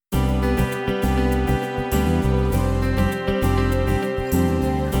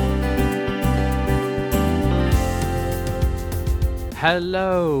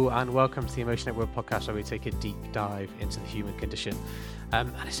Hello and welcome to the Emotion at Work podcast, where we take a deep dive into the human condition.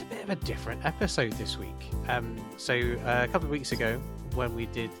 And it's a bit of a different episode this week. So a couple of weeks ago, when we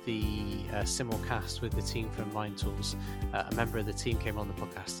did the simulcast with the team from Mind Tools, a member of the team came on the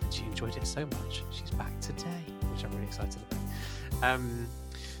podcast and she enjoyed it so much. She's back today, which I'm really excited about.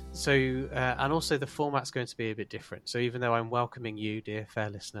 And also the format's going to be a bit different. So even though I'm welcoming you, dear fair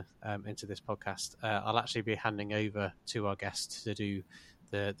listener, into this podcast, I'll actually be handing over to our guest to do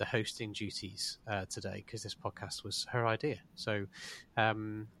the hosting duties today, because this podcast was her idea. So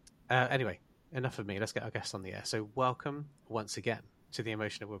anyway, enough of me. Let's get our guest on the air. So welcome once again to the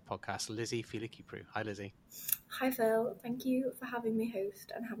Emotion at Work podcast, Lizzie Filikiprou. Hi, Lizzie. Hi, Phil. Thank you for having me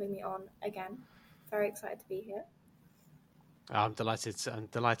host and having me on again. Very excited to be here. I'm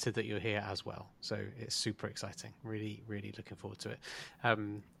delighted that you're here as well. So it's super exciting. Really, really looking forward to it.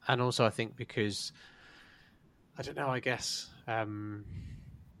 And also, I think because I don't know. I guess I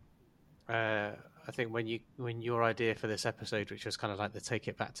think when your idea for this episode, which was kind of like the take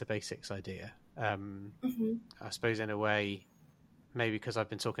it back to basics idea, I suppose in a way, maybe because I've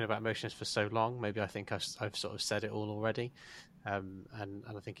been talking about emotions for so long, maybe I think I've sort of said it all already. And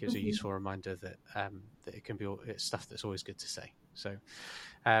I think it was a useful reminder that that it can be it's stuff that's always good to say. So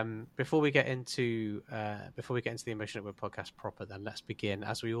before we get into the Emotion at Work podcast proper, then let's begin,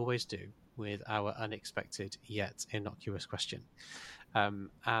 as we always do, with our unexpected yet innocuous question.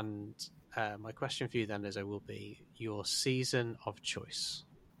 And my question for you then, Lizzo, will be your season of choice.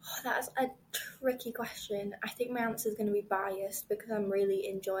 Oh, that's a tricky question. I think my answer is going to be biased because I'm really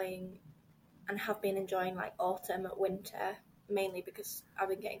enjoying and have been enjoying like autumn, winter, mainly because I've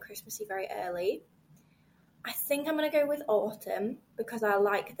been getting Christmassy very early. I think I'm going to go with autumn because I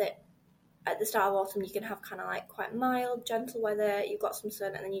like that at the start of autumn you can have kind of like quite mild, gentle weather, you've got some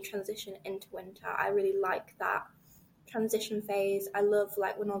sun, and then you transition into winter. I really like that transition phase. I love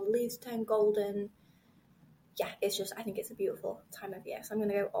like when all the leaves turn golden. Yeah, it's just, I think it's a beautiful time of year, so I'm going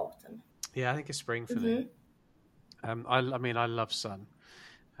to go autumn. Yeah, I think it's spring for me. I mean, I love sun.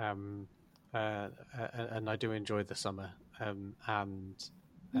 And I do enjoy the summer, and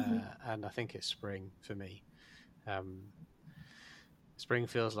I think it's spring for me. Spring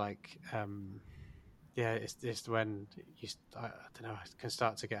feels like, it's when I don't know, can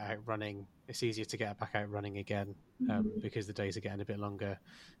start to get out running. It's easier to get back out running again because the days are getting a bit longer.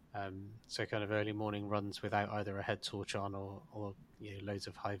 So kind of early morning runs without either a head torch on or loads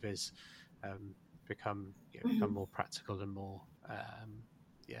of high vis become more practical and more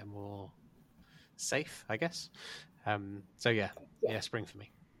more safe, I guess. Spring for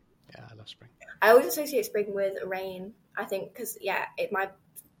me. Yeah, I love spring. I always associate spring with rain, I think, because my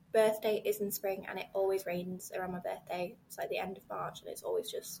birthday is in spring and it always rains around my birthday. It's like the end of March and it's always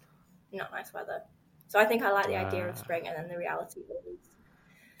just not nice weather. So I think I like the idea of spring, and then the reality always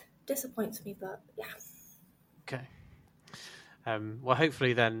disappoints me, but yeah. Okay. Well,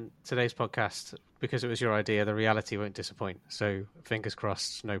 hopefully then today's podcast, because it was your idea, the reality won't disappoint. So fingers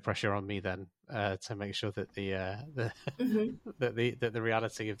crossed, no pressure on me then to make sure that the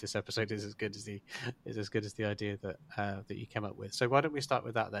reality of this episode is as good as the idea that you came up with. So why don't we start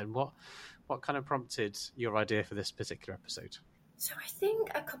with that then? What kind of prompted your idea for this particular episode? So I think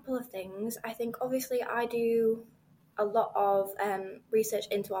a couple of things. I think obviously I do a lot of research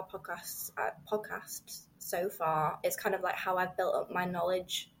into our podcasts so far. It's kind of like how I've built up my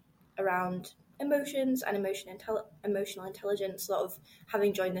knowledge around emotions and emotional intelligence, sort of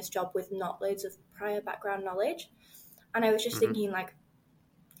having joined this job with not loads of prior background knowledge. And I was just thinking, like,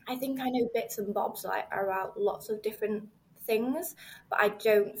 I think I know bits and bobs like about lots of different things, but I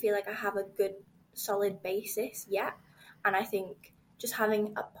don't feel like I have a good solid basis yet. And I think just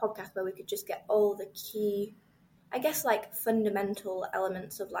having a podcast where we could just get all the key, I guess, like fundamental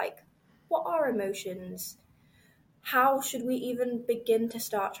elements of like, what are emotions? How should we even begin to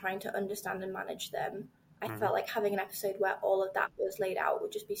start trying to understand and manage them? I felt like having an episode where all of that was laid out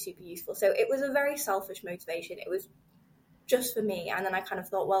would just be super useful. So it was a very selfish motivation. It was just for me. And then I kind of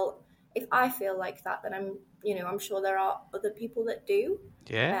thought, well, if I feel like that, then I'm sure there are other people that do.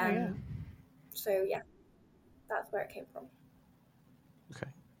 Yeah. So yeah, that's where it came from.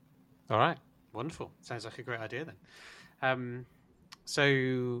 Okay. All right. Wonderful. Sounds like a great idea then.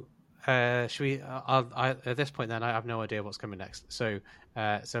 So should we? At this point, then I have no idea what's coming next. So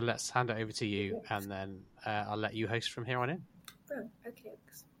let's hand it over to you, and then I'll let you host from here on in. Okay.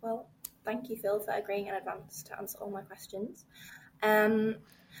 Well, thank you, Phil, for agreeing in advance to answer all my questions.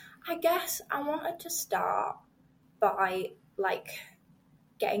 I guess I wanted to start by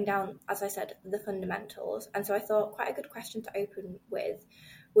getting down, as I said, the fundamentals. And so I thought quite a good question to open with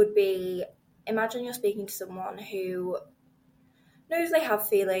would be, imagine you're speaking to someone who knows they have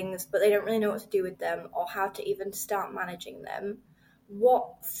feelings, but they don't really know what to do with them or how to even start managing them,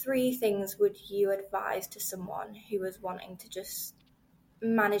 what 3 things would you advise to someone who is wanting to just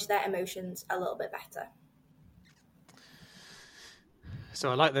manage their emotions a little bit better?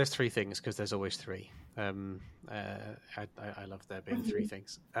 So I like those 3 things because there's always 3. I love there being 3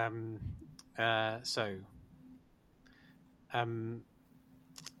 things. And I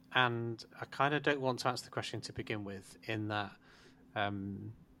kind of don't want to answer the question to begin with, in that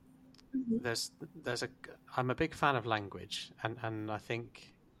I'm a big fan of language, and I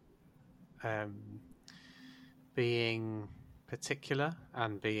think being particular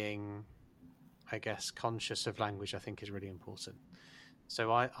and being, I guess, conscious of language, I think, is really important.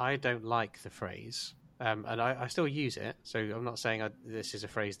 So I don't like the phrase, and I still use it. So I'm not saying this is a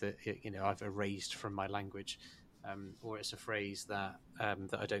phrase that I've erased from my language, or it's a phrase that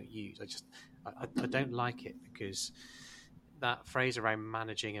I don't use. I don't like it because that phrase around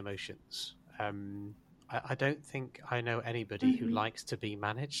managing emotions. I don't think I know anybody who likes to be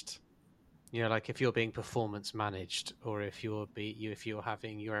managed. Like if you're being performance managed, or if you're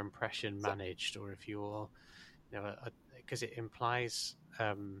having your impression managed, or if you're, because it implies,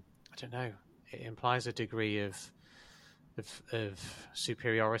 I don't know, it implies a degree of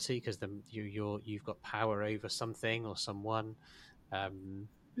superiority, because you've got power over something or someone.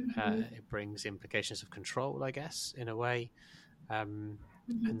 It brings implications of control, I guess, in a way, and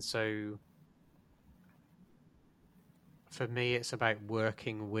so for me, it's about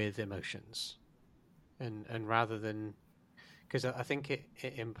working with emotions, and rather than, because I think it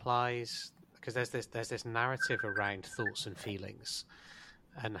implies, because there's this narrative around thoughts and feelings,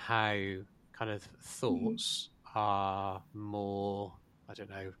 and how kind of thoughts are more, I don't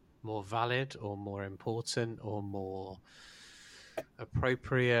know, more valid or more important or more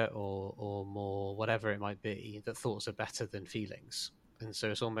appropriate or more whatever it might be, that thoughts are better than feelings. And so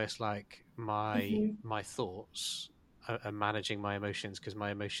it's almost like my thoughts are managing my emotions, because my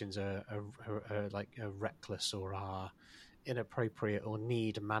emotions are like are reckless or are inappropriate or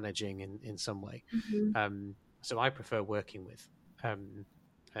need managing in some way. So I prefer working with.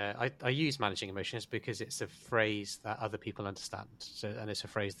 I use managing emotions because it's a phrase that other people understand. So, and it's a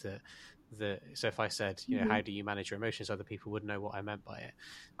phrase that so if I said, how do you manage your emotions, other people would know what I meant by it.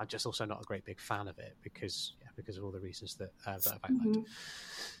 I'm just also not a great big fan of it because of all the reasons that I've outlined.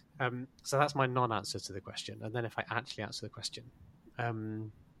 So that's my non-answer to the question. And then if I actually answer the question,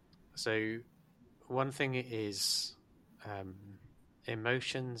 so one thing is,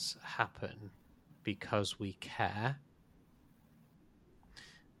 emotions happen because we care.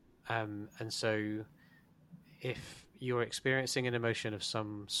 And so if you're experiencing an emotion of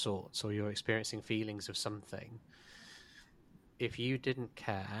some sort, or you're experiencing feelings of something, if you didn't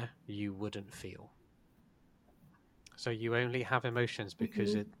care, you wouldn't feel. So you only have emotions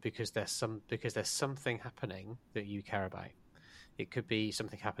because there's something happening that you care about. It could be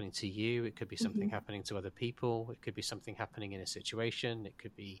something happening to you. It could be something happening to other people. It could be something happening in a situation. It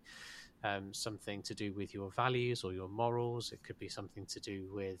could be something to do with your values or your morals. It could be something to do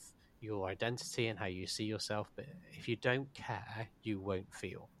with your identity and how you see yourself. But if you don't care, you won't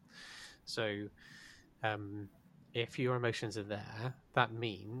feel. So if your emotions are there, that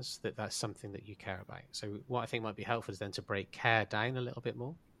means that that's something that you care about. So what I think might be helpful is then to break care down a little bit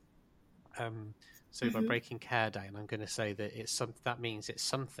more. So by breaking care down, I'm going to say that that means it's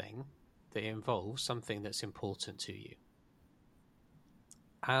something that involves something that's important to you,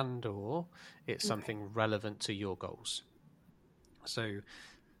 and or it's something relevant to your goals. So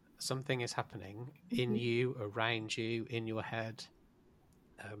something is happening in you, around you, in your head,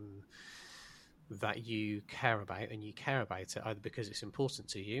 that you care about, and you care about it either because it's important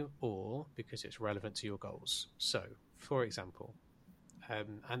to you or because it's relevant to your goals. So, for example,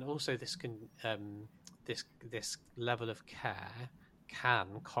 and also this can this level of care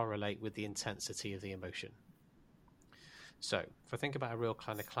can correlate with the intensity of the emotion. So if I think about a real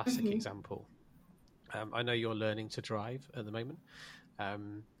kind of classic example, I know you're learning to drive at the moment,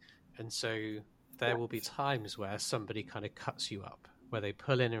 and so there will be times where somebody kind of cuts you up, where they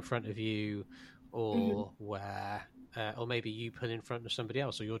pull in front of you, or where or maybe you pull in front of somebody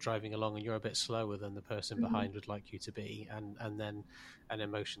else, or you're driving along and you're a bit slower than the person behind would like you to be, and then an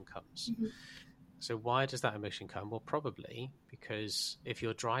emotion comes. So why does that emotion come? Well, probably because if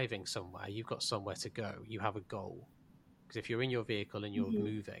you're driving somewhere, you've got somewhere to go, you have a goal. Because if you're in your vehicle and you're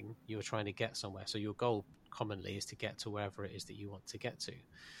moving, you're trying to get somewhere. So your goal commonly is to get to wherever it is that you want to get to.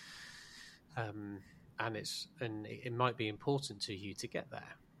 And it might be important to you to get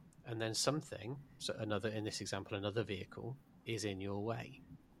there. And then something, so in this example, another vehicle is in your way.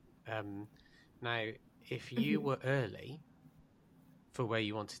 Now, if you were early, for where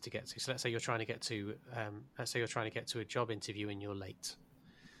you wanted to get to. So let's say you're trying to get to a job interview and you're late.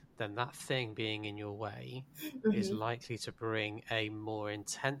 Then that thing being in your way is likely to bring a more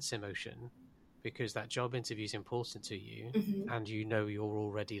intense emotion because that job interview is important to you and you know you're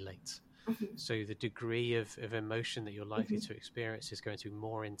already late. So the degree of emotion that you're likely to experience is going to be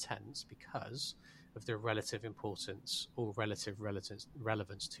more intense because of the relative importance or relative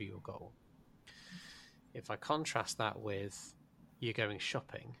relevance to your goal. If I contrast that with you're going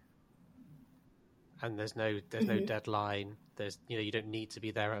shopping and there's no deadline, you don't need to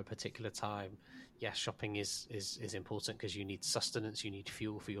be there at a particular time. Yes, shopping is important because you need sustenance, you need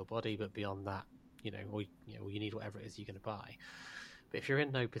fuel for your body, but beyond that, you need whatever it is you're going to buy. But if you're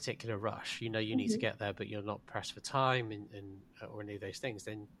in no particular rush, you need to get there, but you're not pressed for time or any of those things,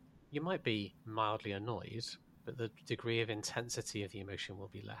 then you might be mildly annoyed, but the degree of intensity of the emotion will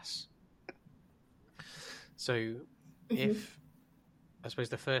be less. So I suppose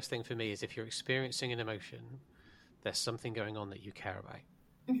the first thing for me is if you're experiencing an emotion, there's something going on that you care about.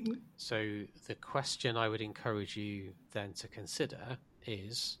 So the question I would encourage you then to consider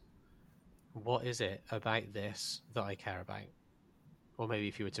is, what is it about this that I care about? Or maybe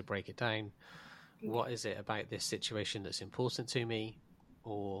if you were to break it down, what is it about this situation that's important to me?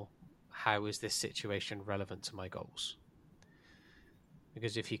 Or how is this situation relevant to my goals?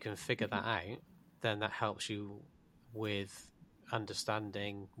 Because if you can figure that out, then that helps you with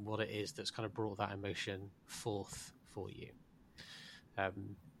understanding what it is that's kind of brought that emotion forth for you.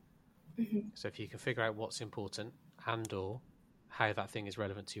 So if you can figure out what's important and or how that thing is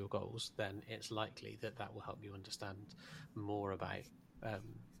relevant to your goals, then it's likely that will help you understand more about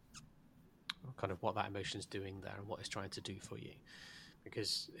kind of what that emotion's doing there and what it's trying to do for you.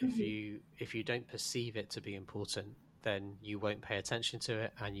 Because if you don't perceive it to be important, then you won't pay attention to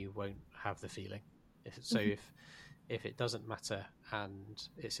it and you won't have the feeling. If it doesn't matter and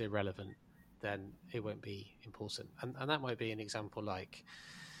it's irrelevant, then it won't be important. And that might be an example like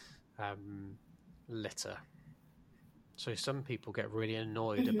litter. So some people get really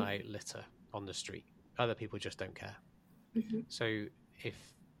annoyed about litter on the street. Other people just don't care. So it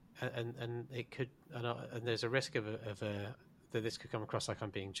could, and there's a risk of that this could come across like I'm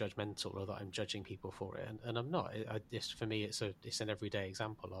being judgmental or that I'm judging people for it, and I'm not. For me, it's an everyday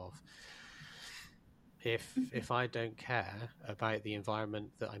example of if I don't care about the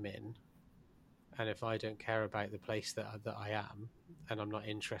environment that I'm in, and if I don't care about the place that I am, and I'm not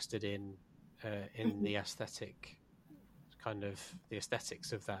interested in the aesthetic kind of the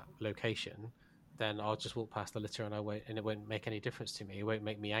aesthetics of that location, then I'll just walk past the litter and it won't make any difference to me. It won't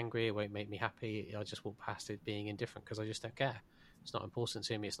make me angry. It won't make me happy. I'll just walk past it being indifferent because I just don't care. It's not important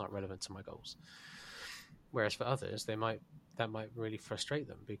to me. It's not relevant to my goals. Whereas for others, that might really frustrate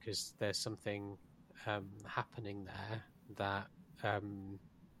them because there's something happening there that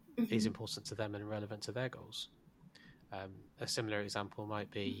is important to them and relevant to their goals. A similar example might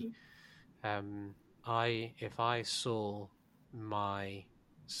be if I saw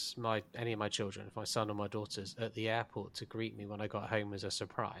any of my children, if my son or my daughters at the airport to greet me when I got home as a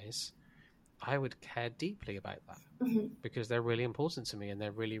surprise, I would care deeply about that because they're really important to me and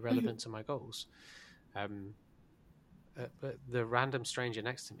they're really relevant to my goals. But the random stranger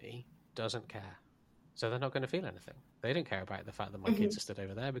next to me doesn't care, so they're not going to feel anything. They don't care about the fact that my kids are stood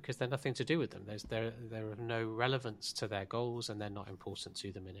over there because they're nothing to do with them. They're of no relevance to their goals and they're not important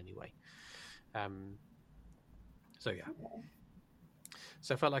to them in any way. So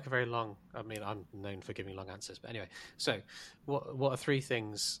it felt like a very long, I'm known for giving long answers, but anyway, so what are three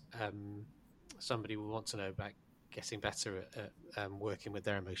things somebody will want to know about getting better at working with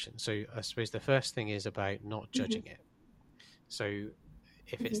their emotions? So I suppose the first thing is about not judging it. So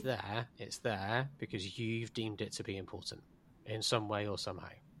if it's there because you've deemed it to be important in some way or somehow.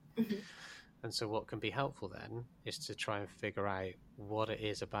 And so what can be helpful then is to try and figure out what it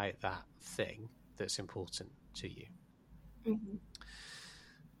is about that thing that's important to you.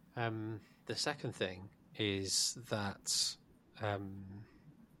 The second thing is that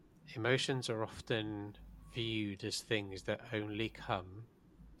emotions are often viewed as things that only come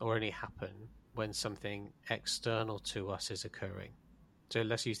or only happen when something external to us is occurring. So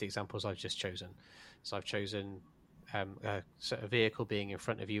let's use the examples I've just chosen. So I've chosen a vehicle being in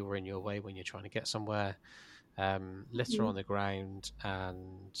front of you or in your way when you're trying to get somewhere, litter on the ground,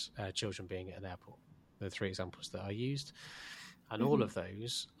 and children being at an airport. The three examples that I used. And all of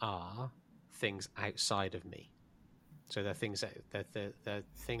those are things outside of me. So they're things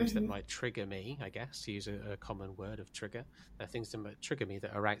that might trigger me, I guess, to use a common word of trigger. They're things that might trigger me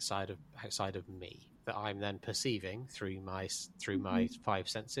that are outside of me, that I'm then perceiving through my five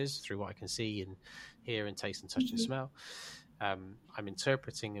senses, through what I can see and hear and taste and touch and smell. I'm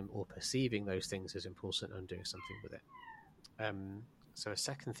interpreting or perceiving those things as important and doing something with it. So a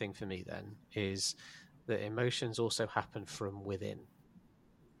second thing for me then is that emotions also happen from within.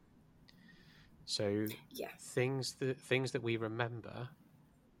 So things that we remember,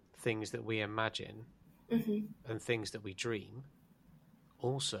 things that we imagine, and things that we dream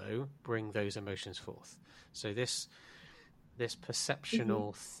also bring those emotions forth. So this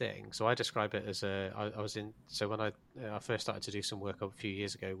perceptional thing. So I describe it as when I first started to do some work a few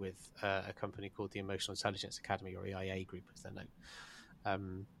years ago with a company called the Emotional Intelligence Academy, or EIA Group as they're known.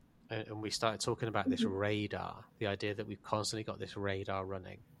 And we started talking about this radar, the idea that we've constantly got this radar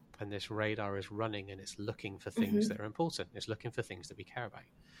running, and this radar is running and it's looking for things that are important. It's looking for things that we care about.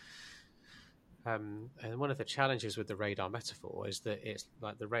 And one of the challenges with the radar metaphor is that it's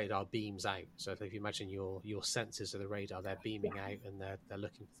like the radar beams out. So if you imagine your sensors of the radar, they're beaming out and they're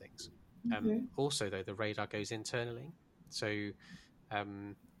looking for things. Also, though, the radar goes internally. So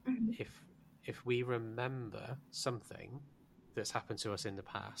if we remember something that's happened to us in the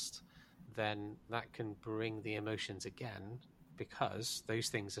past, then that can bring the emotions again, because those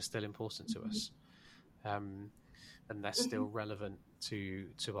things are still important to us, and they're still relevant to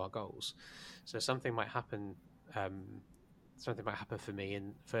our goals. So something might happen for me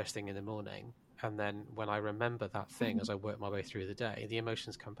in first thing in the morning, and then when I remember that thing as I work my way through the day, the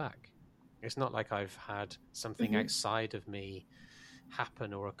emotions come back. It's not like I've had something outside of me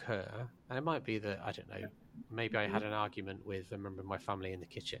happen or occur. And it might be that, I don't know, maybe I had an argument with a member of my family in the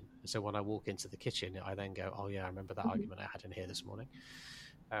kitchen. And so when I walk into the kitchen, I then go, oh yeah, I remember that argument I had in here this morning.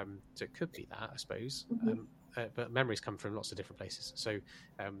 So it could be that, I suppose. But memories come from lots of different places. So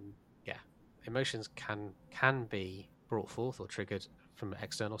emotions can be brought forth or triggered from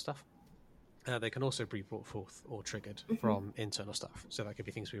external stuff. They can also be brought forth or triggered from internal stuff. So that could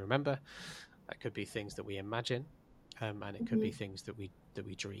be things we remember, that could be things that we imagine, and it could be things that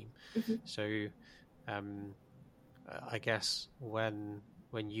we dream. So I guess when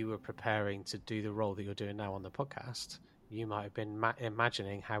you were preparing to do the role that you're doing now on the podcast, you might have been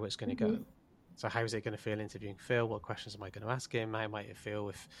imagining how it's going to go. So how is it going to feel interviewing Phil? What questions am I going to ask him? How might it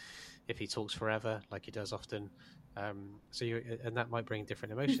feel if he talks forever, like he does often? And that might bring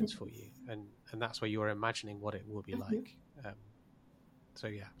different emotions for you, and that's where you're imagining what it will be like. So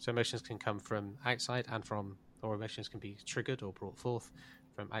emotions can come from outside or emotions can be triggered or brought forth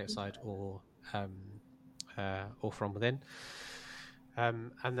from outside or from within.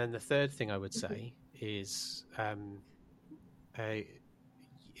 And then the third thing I would say is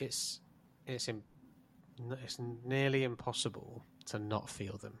it's nearly impossible to not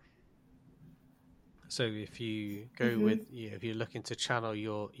feel them. So if you go with, if you're looking to channel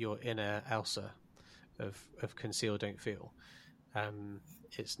your inner Elsa of conceal, don't feel,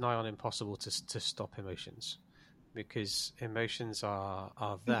 it's nigh on impossible to stop emotions, because emotions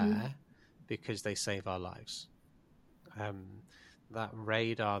are there because they save our lives. That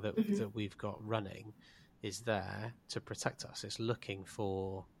radar that we've got running is there to protect us. It's looking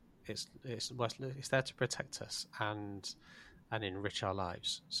for it's there to protect us and enrich our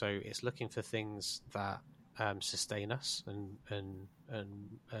lives. So it's looking for things that sustain us and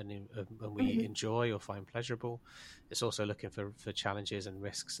we enjoy or find pleasurable. It's also looking for challenges and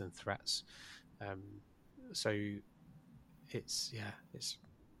risks and threats. So it's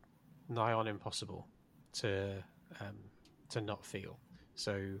nigh on impossible to not feel.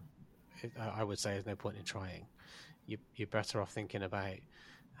 So I would say there's no point in trying. You're better off thinking about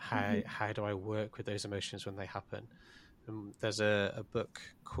how do I work with those emotions when they happen. There's a book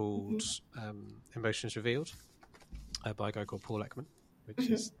called Emotions Revealed by a guy called Paul Ekman, which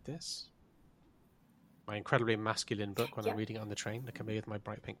is this. My incredibly masculine book when I'm reading it on the train. Look at me with my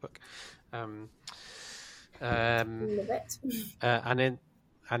bright pink book. Love it.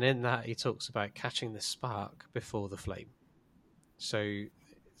 And in that he talks about catching the spark before the flame. So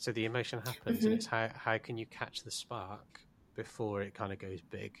the emotion happens, and it's how can you catch the spark before it kind of goes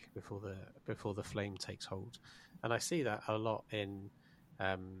big, before the flame takes hold. And I see that a lot in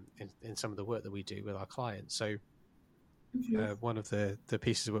some of the work that we do with our clients. So one of the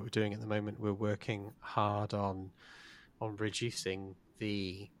pieces of what we're doing at the moment, we're working hard on reducing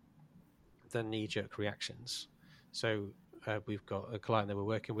the knee-jerk reactions. So we've got a client that we're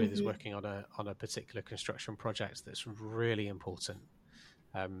working with is working on a particular construction project that's really important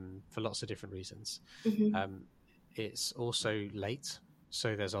for lots of different reasons. It's also late,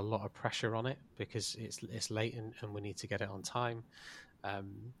 so there's a lot of pressure on it because it's late and we need to get it on time.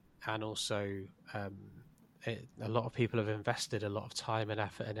 And also a lot of people have invested a lot of time and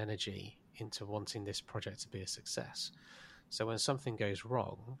effort and energy into wanting this project to be a success. So when something goes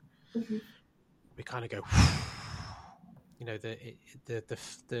wrong, we kind of go,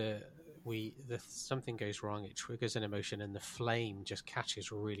 something goes wrong, it triggers an emotion, and the flame just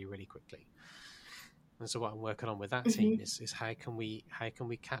catches really, really quickly. And so what I'm working on with that team is how can we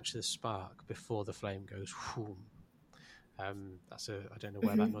catch the spark before the flame goes whoom. I don't know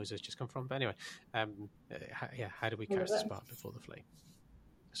where that noise has just come from, but anyway, how do we catch the spark before the flame?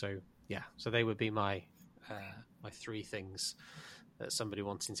 So they would be my my three things that somebody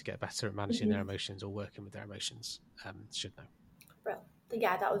wanting to get better at managing their emotions or working with their emotions should know. Well,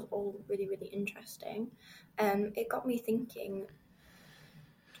 yeah, that was all really, really interesting. It got me thinking,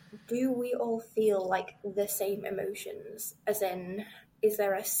 do we all feel like the same emotions? As in, is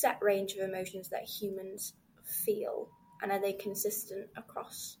there a set range of emotions that humans feel, and are they consistent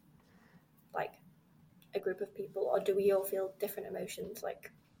across like a group of people, or do we all feel different emotions?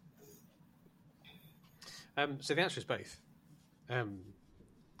 Like, so the answer is both. And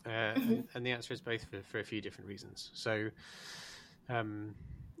the answer is both for a few different reasons. So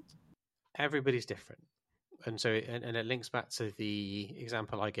everybody's different. And so and it links back to the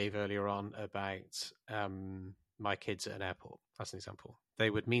example I gave earlier on about my kids at an airport. That's an example. They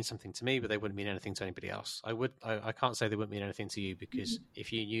would mean something to me, but they wouldn't mean anything to anybody else. I can't say they wouldn't mean anything to you, because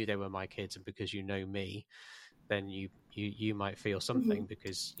if you knew they were my kids and because you know me, then you might feel something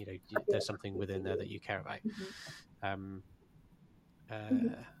because there's something within there that you care about.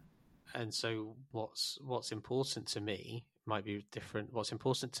 And so what's important to me might be different. What's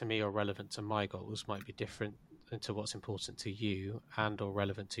important to me or relevant to my goals might be different to what's important to you and or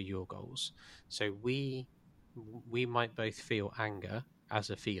relevant to your goals. So we might both feel anger as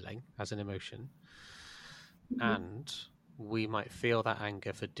a feeling, as an emotion, and we might feel that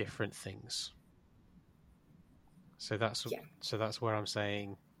anger for different things. So that's where I'm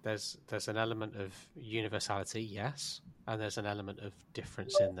saying there's an element of universality, yes, and there's an element of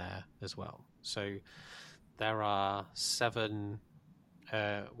difference in there as well. So there are 7.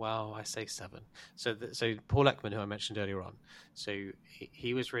 I say 7. So Paul Ekman, who I mentioned earlier on, so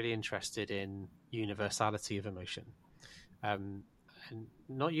he was really interested in universality of emotion, and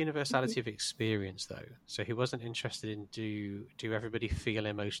not universality of experience though. So he wasn't interested in do everybody feel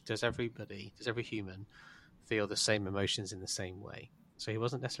emotion? Does every human feel the same emotions in the same way? So he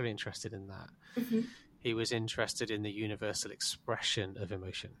wasn't necessarily interested in that. He was interested in the universal expression of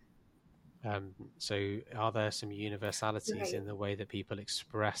emotion. So are there some universalities in the way that people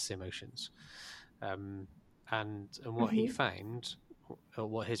express emotions? And what he found, or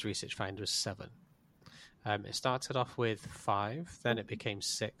what his research found, was 7. It started off with 5, then it became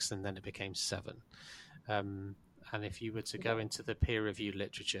 6, and then it became 7. And if you were to go into the peer-reviewed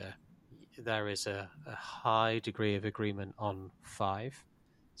literature, there is a high degree of agreement on 5.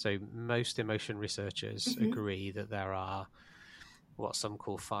 So most emotion researchers agree that there are what some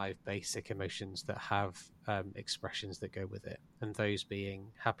call 5 basic emotions that have expressions that go with it, and those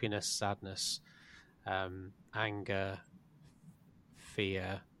being happiness, sadness, anger,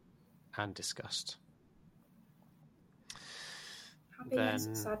 fear, and disgust. Happiness,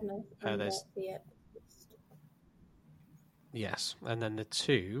 sadness, anger, fear. Yes, and then the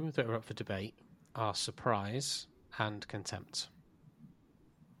 2 that are up for debate are surprise and contempt.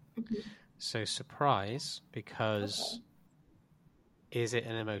 So surprise, because is it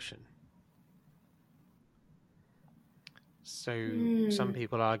an emotion? So some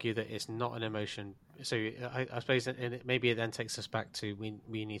people argue that it's not an emotion. So I suppose maybe it then takes us back to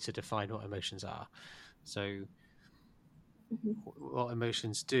we need to define what emotions are. So what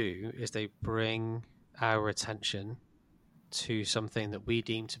emotions do is they bring our attention to something that we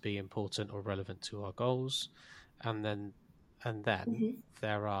deem to be important or relevant to our goals, and then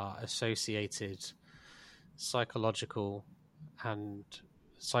there are associated psychological,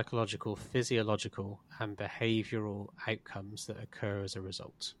 physiological, and behavioral outcomes that occur as a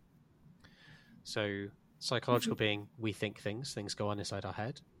result. So psychological being we think things go on inside our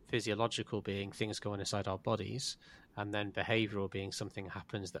head, physiological being things go on inside our bodies, and then behavioral being something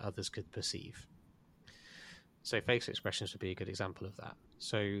happens that others could perceive. So facial expressions would be a good example of that.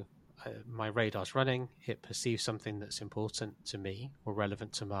 So my radar's running, it perceives something that's important to me or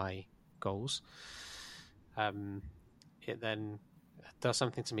relevant to my goals. It then does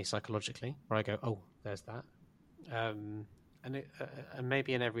something to me psychologically where I go, oh, there's that. And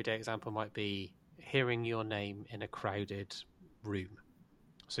maybe an everyday example might be hearing your name in a crowded room.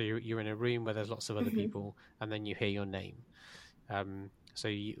 So you're in a room where there's lots of other people, and then you hear your name.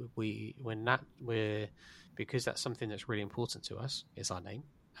 Because that's something that's really important to us, it's our name,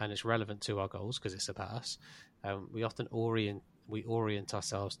 and it's relevant to our goals because it's about us. We often orient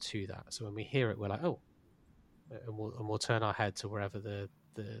ourselves to that. So when we hear it, we're like, oh, and we'll turn our head to wherever the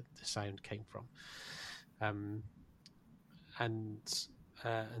sound came from.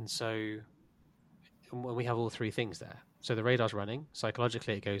 so when we have all three things there. So the radar's running.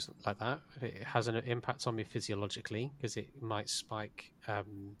 Psychologically, it goes like that. It has an impact on me physiologically because it might spike.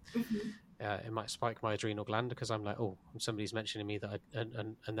 It might spike my adrenal gland because I'm like, oh, somebody's mentioning me that,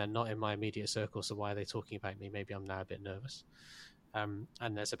 and they're not in my immediate circle. So why are they talking about me? Maybe I'm now a bit nervous. And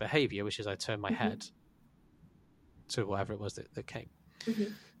there's a behaviour, which is I turn my head to whatever it was that came.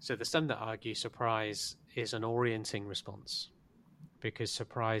 So there's some that argue surprise is an orienting response, because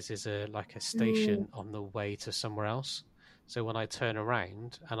surprise is like a station on the way to somewhere else. So when I turn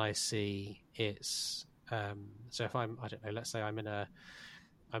around and I see it's so if I don't know, let's say I'm in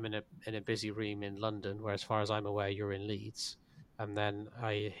a busy room in London, where as far as I'm aware you're in Leeds, and then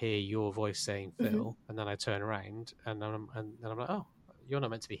I hear your voice saying Phil, and then I turn around and then I'm like, oh, you're not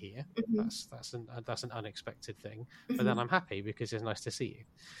meant to be here. That's an unexpected thing, but then I'm happy because it's nice to see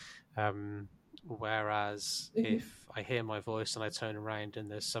you. Whereas if I hear my voice and I turn around and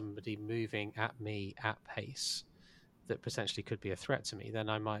there's somebody moving at me at pace that potentially could be a threat to me, then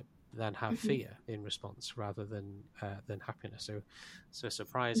I might then have fear in response rather than happiness. So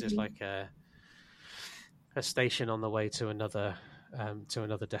surprise is like a station on the way to another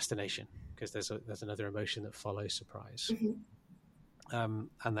destination, because there's another emotion that follows surprise. And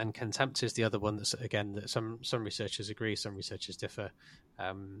then contempt is the other one that's, again, that some researchers agree, some researchers differ.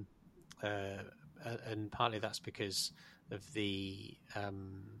 And partly that's because of the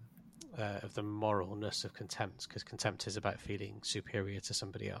moralness of contempt, because contempt is about feeling superior to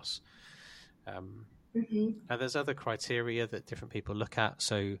somebody else. Now there's other criteria that different people look at.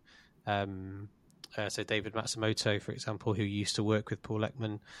 So David Matsumoto, for example, who used to work with Paul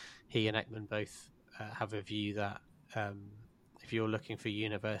Ekman, he and Ekman both have a view that if you're looking for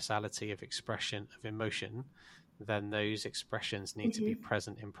universality of expression of emotion, then those expressions need to be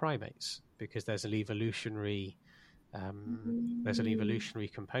present in primates, because there's an evolutionary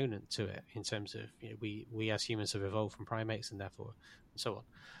component to it, in terms of, you know, we as humans have evolved from primates, and therefore and so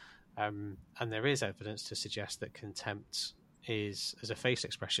on. And there is evidence to suggest that contempt is, as a face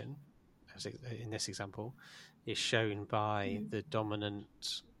expression, as in this example, is shown by the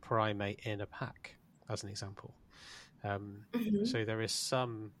dominant primate in a pack, as an example. So there is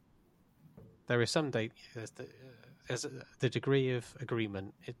some data. There's the degree of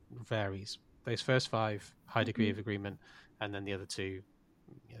agreement, it varies. Those first 5, high degree of agreement, and then the other 2,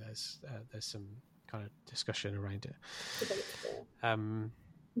 there's some kind of discussion around it. And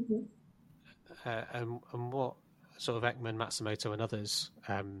what sort of Ekman, Matsumoto, and others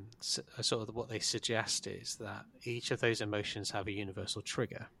sort of what they suggest is that each of those emotions have a universal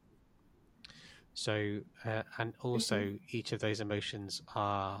trigger. So and also each of those emotions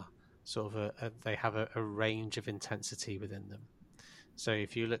are sort of they have a range of intensity within them. So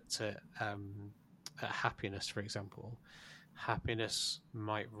if you looked at happiness, for example, happiness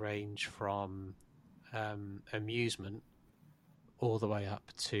might range from amusement all the way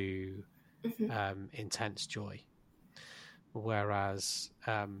up to intense joy. Whereas,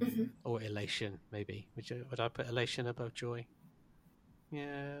 or elation, maybe. Would I put elation above joy?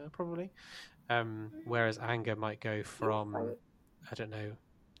 Yeah, probably. Whereas anger might go from, I don't know,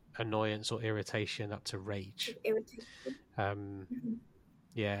 annoyance or irritation up to rage.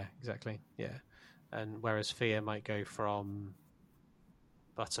 Yeah, exactly. Yeah. And whereas fear might go from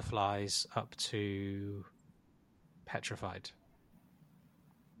butterflies up to petrified.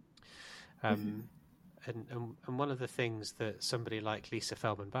 And one of the things that somebody like Lisa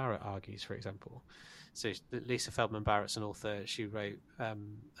Feldman Barrett argues, for example, so Lisa Feldman Barrett's an author. She wrote a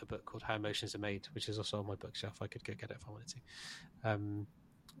book called How Emotions Are Made, which is also on my bookshelf. I could go get it if I wanted to.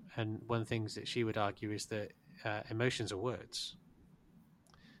 And one of the things that she would argue is that emotions are words.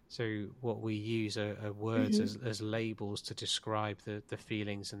 So what we use are words as labels to describe the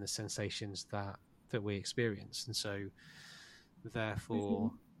feelings and the sensations that we experience. And so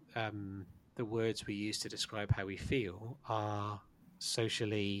therefore the words we use to describe how we feel are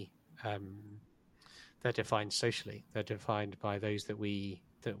socially they're defined socially. They're defined by those that we're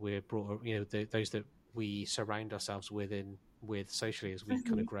brought, those that we surround ourselves with socially as we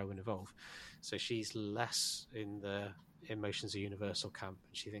kind of grow and evolve. So she's less in the emotions are universal camp,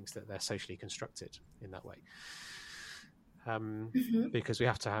 and she thinks that they're socially constructed in that way, because we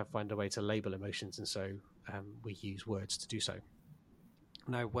have to find a way to label emotions, and so we use words to do so.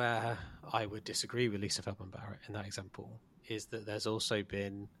 Now, where I would disagree with Lisa Feldman Barrett in that example is that there's also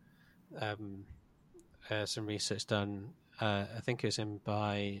been some research done, I think it was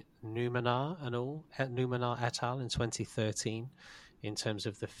by Numanar et al. In 2013, in terms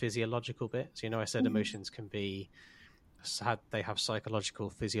of the physiological bit. So, I said emotions can they have psychological,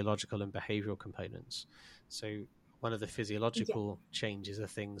 physiological, and behavioral components. So one of the physiological changes are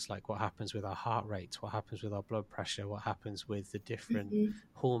things like what happens with our heart rate, what happens with our blood pressure, what happens with the different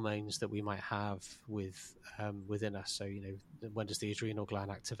hormones that we might have within us. So, when does the adrenal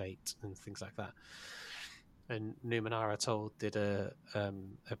gland activate and things like that. And Numenara did a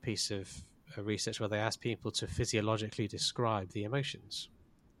piece of research where they asked people to physiologically describe the emotions.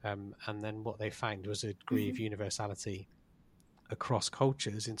 And then what they found was a degree of universality across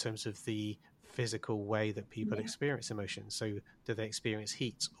cultures in terms of the physical way that people experience emotions. So do they experience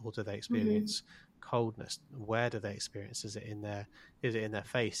heat, or do they experience coldness? Where do they experience? Is it in their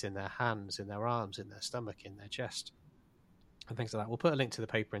face, in their hands, in their arms, in their stomach, in their chest, and things like that? We'll put a link to the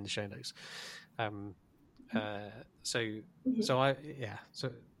paper in the show notes. So I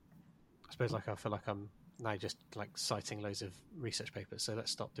suppose I feel like I'm now just like citing loads of research papers, so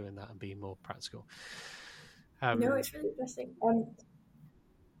let's stop doing that and be more practical. No, it's really interesting.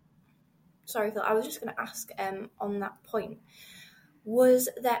 Sorry, Phil, I was just going to ask on that point, was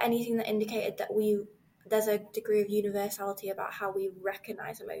there anything that indicated that there's a degree of universality about how we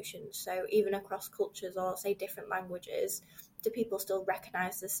recognise emotions? So even across cultures, or say different languages, do people still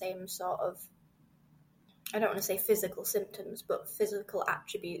recognise the same sort of, I don't want to say physical symptoms, but physical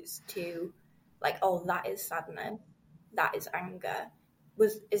attributes to, like, oh, that is sadness, that is anger?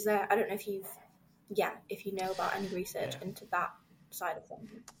 Is there, I don't know if you know about any research into that side of things.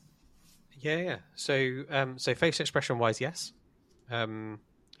 Yeah. So face expression wise, yes. So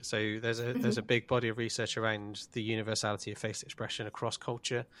there's a big body of research around the universality of face expression across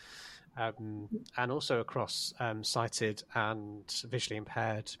culture, and also across sighted and visually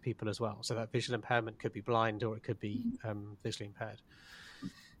impaired people as well. So that visual impairment could be blind, or it could be visually impaired.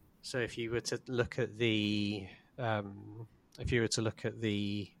 So if you were to look at the the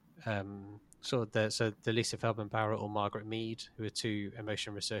Lisa Feldman Barrett or Margaret Mead, who are two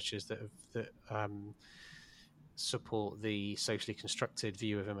emotion researchers that support the socially constructed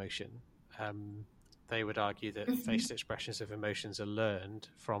view of emotion, they would argue that facial expressions of emotions are learned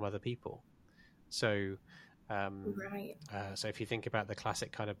from other people. So, so if you think about the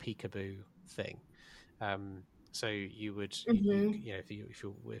classic kind of peekaboo thing, so you would,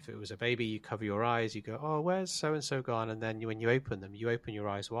 if it was a baby, you cover your eyes, you go, oh, where's so and so gone? And then when you open them, you open your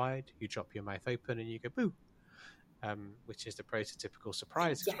eyes wide, you drop your mouth open, and you go boo. Which is the prototypical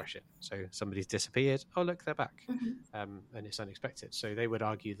surprise expression. So somebody's disappeared. Oh, look, they're back, and it's unexpected. So they would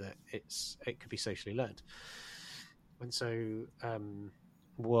argue that it could be socially learned. And so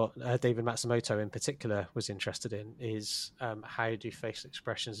what David Matsumoto in particular was interested in is how do facial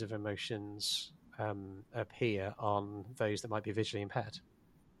expressions of emotions appear on those that might be visually impaired.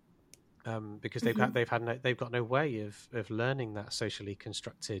 Because they've got no way of learning that socially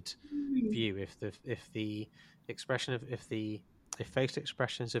constructed view. If facial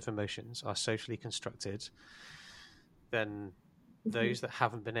expressions of emotions are socially constructed, then those that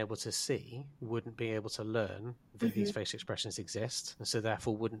haven't been able to see wouldn't be able to learn that these facial expressions exist, and so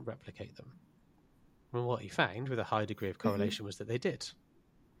therefore wouldn't replicate them. And what he found with a high degree of correlation was that they did.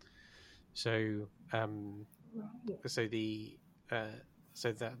 So, there's a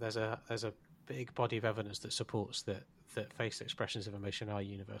big body of evidence that supports that facial expressions of emotion are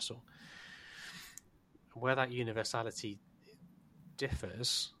universal. Where that universality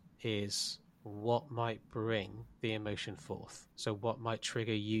differs is what might bring the emotion forth. So what might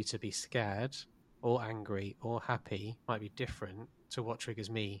trigger you to be scared or angry or happy might be different to what triggers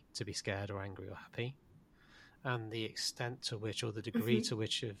me to be scared or angry or happy. And the extent to which, or the degree to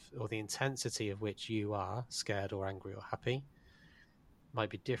which or the intensity of which you are scared or angry or happy might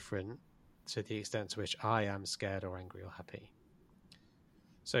be different to the extent to which I am scared or angry or happy.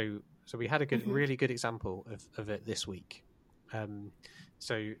 So we had a really good example of it this week.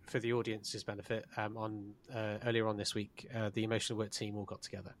 So for the audience's benefit, earlier on this week, the Emotional Work team all got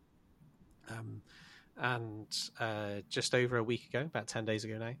together. And just over a week ago, about 10 days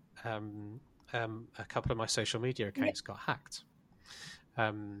ago now, a couple of my social media accounts got hacked.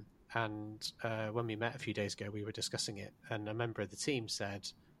 And when we met a few days ago, we were discussing it, and a member of the team said,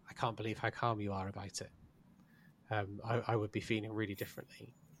 I can't believe how calm you are about it. I would be feeling really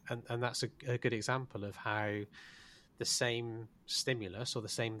differently. And that's a good example of how the same stimulus or the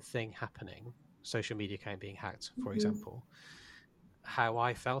same thing happening, social media account being hacked, for example, how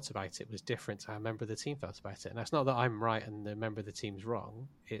I felt about it was different to how a member of the team felt about it. And that's not that I'm right and the member of the team's wrong.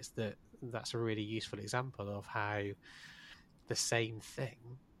 It's that's a really useful example of how the same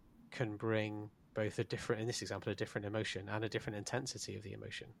thing can bring both a different emotion and a different intensity of the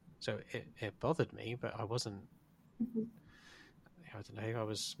emotion. So it bothered me, but I wasn't, I don't know, I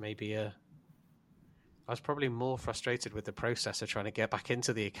was maybe was probably more frustrated with the process of trying to get back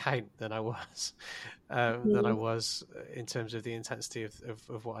into the account than I was in terms of the intensity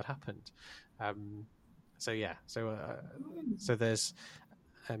of what had happened. So there's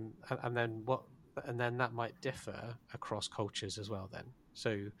and then that might differ across cultures as well. Then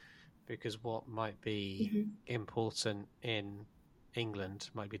because what might be important in England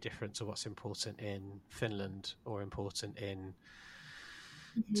might be different to what's important in Finland or important in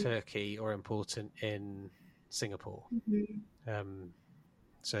Turkey or important in Singapore. And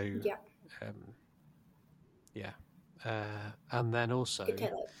then also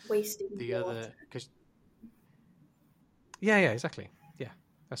the other, because exactly,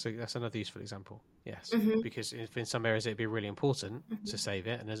 that's another useful example. Yes, because in some areas it'd be really important to save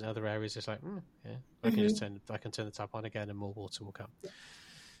it, and there's other areas it's like, I can turn the tap on again and more water will come.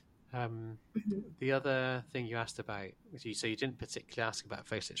 The other thing you asked about, so you didn't particularly ask about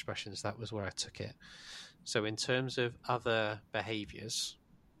facial expressions. That was where I took it. So in terms of other behaviours,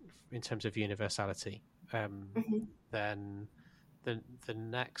 in terms of universality, then the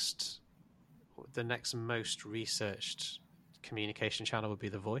next most researched communication channel would be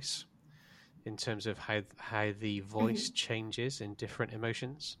the voice, in terms of how the voice changes in different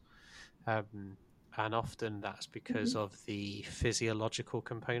emotions. And often that's because of the physiological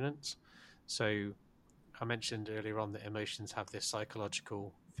component. So I mentioned earlier on that emotions have this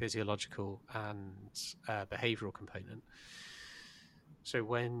psychological, physiological, and behavioral component. So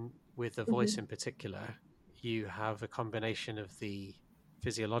with the voice in particular, you have a combination of the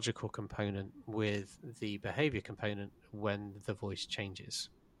physiological component with the behavior component when the voice changes.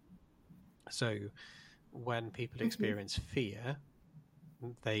 So when people experience fear,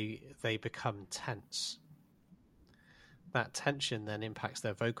 they become tense. That tension then impacts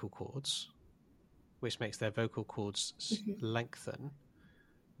their vocal cords, which makes their vocal cords lengthen,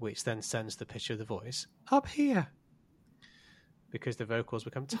 which then sends the pitch of the voice up here, because the vocals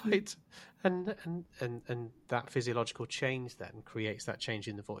become tight, and that physiological change then creates that change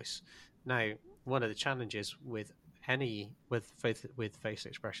in the voice. Now, one of the challenges with facial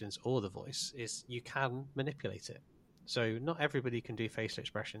expressions or the voice is you can manipulate it. So not everybody can do facial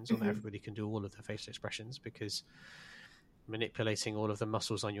expressions, or not everybody can do all of the facial expressions, because manipulating all of the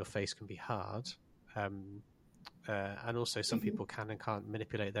muscles on your face can be hard. And also some people can and can't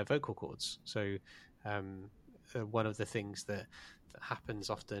manipulate their vocal cords. So one of the things that happens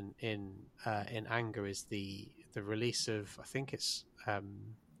often in anger is the release of, I think it's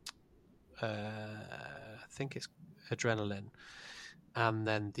adrenaline, and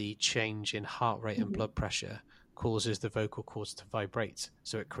then the change in heart rate and blood pressure causes the vocal cords to vibrate,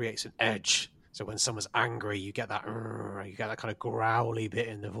 so it creates an edge. So when someone's angry, you get that kind of growly bit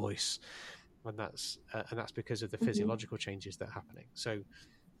in the voice, and that's because of the physiological changes that are happening. So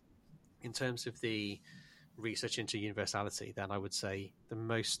in terms of the research into universality, then I would say the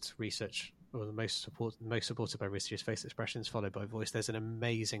most research, or the most supported by research, is facial expressions, followed by voice. There's an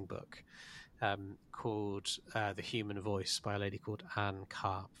amazing book called The Human Voice by a lady called Anne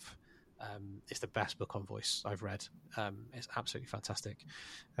Karpf. It's the best book on voice I've read. It's absolutely fantastic.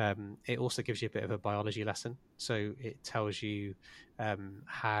 It also gives you a bit of a biology lesson. So it tells you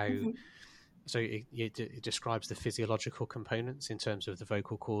how... So it describes the physiological components in terms of the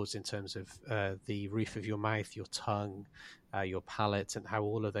vocal cords, in terms of the roof of your mouth, your tongue, your palate, and how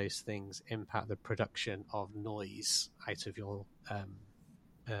all of those things impact the production of noise out of your mouth.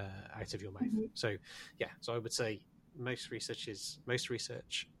 So I would say the most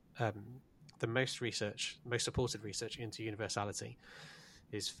supported research into universality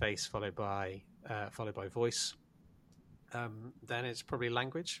is face, followed by voice. Then it's probably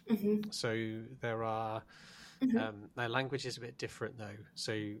language. So there are now, language is a bit different though.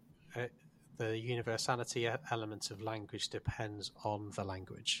 So the universality element of language depends on the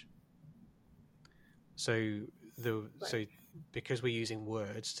language. So because we're using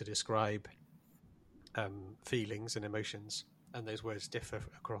words to describe feelings and emotions, and those words differ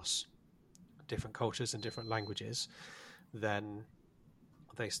across different cultures and different languages, then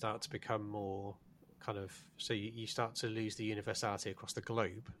they start to become more kind of, so you start to lose the universality across the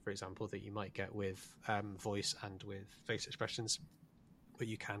globe, for example, that you might get with voice and with facial expressions, but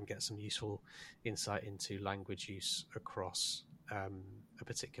you can get some useful insight into language use across a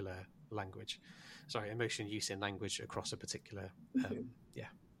particular language. Sorry, emotion use in language across a particular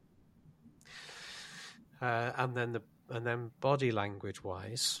and then body language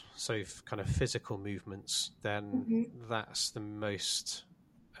wise, so kind of physical movements, then that's the most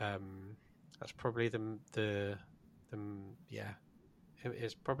that's probably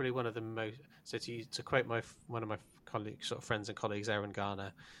it's probably one of the most. So to quote one of my colleagues, sort of friends and colleagues, Erin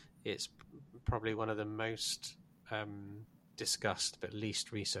Garner, it's probably one of the most discussed but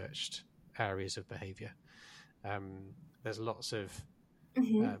least researched areas of behavior. There's lots of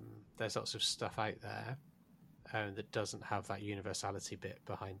stuff out there that doesn't have that universality bit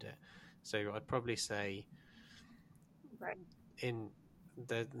behind it. So I'd probably say, Right.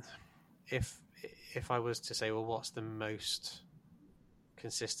 If I was to say, well, what's the most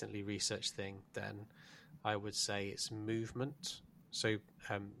consistently researched thing, then I would say it's movement. So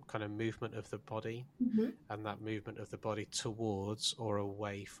kind of movement of the body, and that movement of the body towards or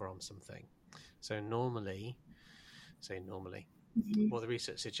away from something. So normally, what the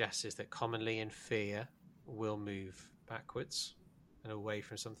research suggests is that commonly in fear, we'll move backwards and away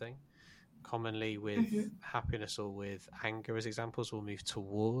from something. Commonly with happiness or with anger as examples, we'll move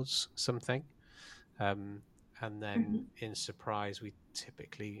towards something. And then in surprise, we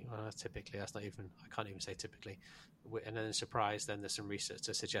typically, that's not even, I can't even say typically. And then in surprise, then there's some research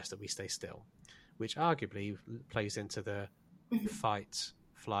to suggest that we stay still, which arguably plays into the fight,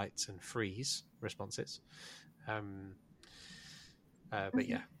 flight, and freeze responses. But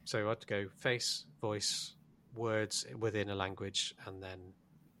yeah, so I'd go face, voice, words within a language, and then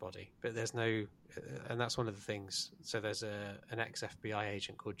body. But there's no, and that's one of the things. So there's an ex-FBI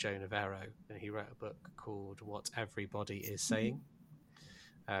agent called Joe Navarro, and he wrote a book called What Everybody Is Saying,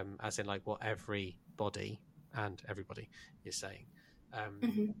 as in like what every body and everybody is saying.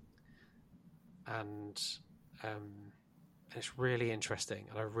 And it's really interesting,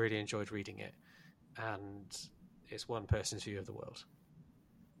 and I really enjoyed reading it. And it's one person's view of the world,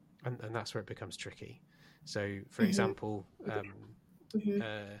 and that's where it becomes tricky. So, for example,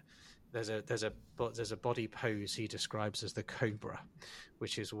 there's a body pose he describes as the cobra,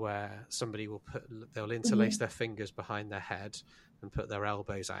 which is where somebody they'll interlace their fingers behind their head and put their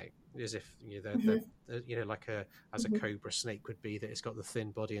elbows out, as if they're like a cobra snake would be, that it's got the thin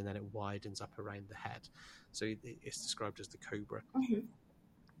body and then it widens up around the head. So it's described as the cobra.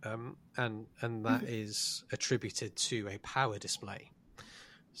 And that is attributed to a power display.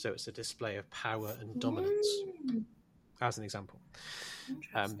 So it's a display of power and dominance, as an example.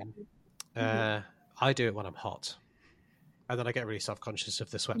 I do it when I'm hot, and then I get really self-conscious of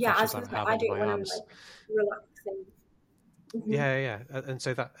the sweat patches I'm having on my arms. Relaxing. Yeah. And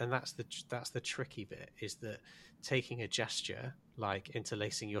so that's the tricky bit, is that taking a gesture like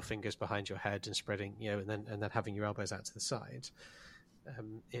interlacing your fingers behind your head and spreading, and then having your elbows out to the side.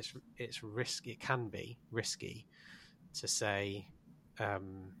 It's risky. It can be risky to say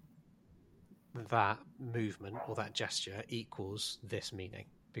that movement or that gesture equals this meaning,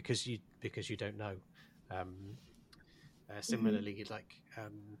 because you don't know. Similarly, like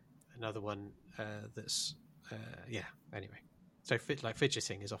another one that's anyway. So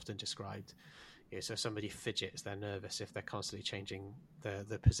fidgeting is often described. So somebody fidgets, they're nervous if they're constantly changing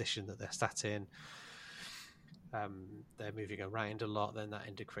the position that they're sat in. They're moving around a lot, then that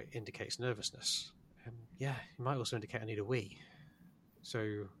indicates nervousness. It might also indicate I need a wee.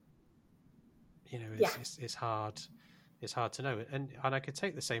 So, it's hard. It's hard to know, and I could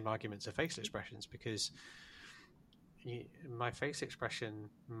take the same arguments of facial expressions, because my face expression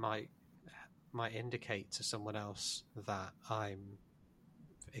might indicate to someone else that I'm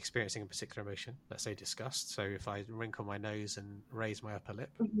experiencing a particular emotion. Let's say disgust. So if I wrinkle my nose and raise my upper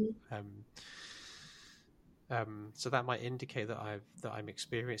lip. So that might indicate that I'm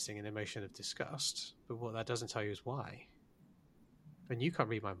experiencing an emotion of disgust, but what that doesn't tell you is why. And you can't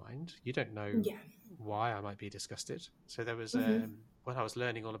read my mind. You don't know why I might be disgusted. So there was when I was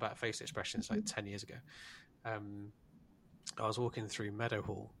learning all about face expressions like 10 years ago, I was walking through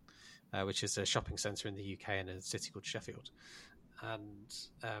Meadowhall, which is a shopping centre in the UK in a city called Sheffield, and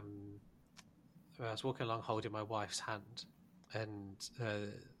I was walking along holding my wife's hand, and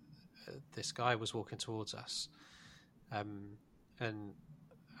this guy was walking towards us, and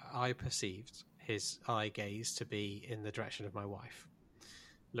I perceived his eye gaze to be in the direction of my wife,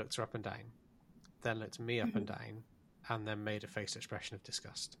 looked her up and down, then looked me up and down, and then made a face expression of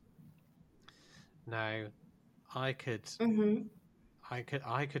disgust. Now, I could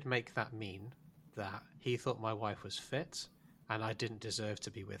make that mean that he thought my wife was fit and I didn't deserve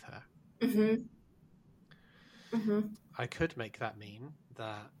to be with her. I could make that mean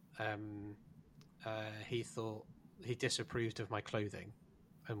that he disapproved of my clothing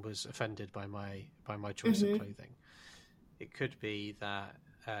and was offended by my choice of clothing. It could be that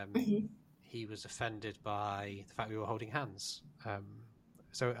he was offended by the fact we were holding hands.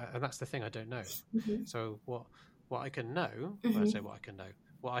 So that's the thing, I don't know. So what I can know, when I say what I can know,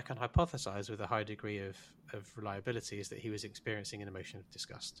 what I can hypothesize with a high degree of reliability is that he was experiencing an emotion of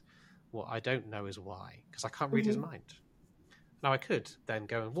disgust. What I don't know is why, because I can't read his mind. Now I could then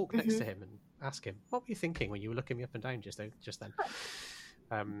go and walk next to him and ask him, "What were you thinking when you were looking me up and down just then?"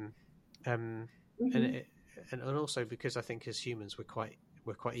 And also because I think as humans we're quite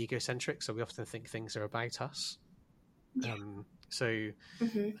egocentric, so we often think things are about us. Yeah. I don't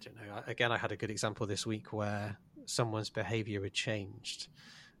know. Again, I had a good example this week where someone's behaviour had changed,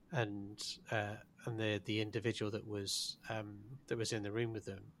 and the individual that was in the room with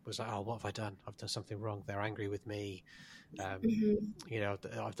them was like, "Oh, what have I done? I've done something wrong. They're angry with me. I've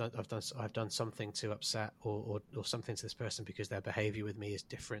done something to upset or something to this person because their behaviour with me is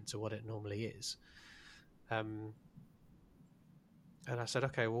different to what it normally is." And I said,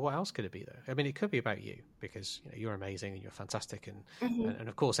 okay, well, what else could it be, though? I mean, it could be about you because you're amazing and you're fantastic, and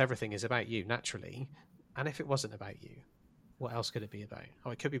of course, everything is about you naturally. And if it wasn't about you, what else could it be about?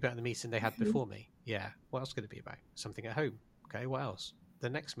 Oh, it could be about the meeting they had before me. Yeah. What else could it be about? Something at home. Okay. What else? The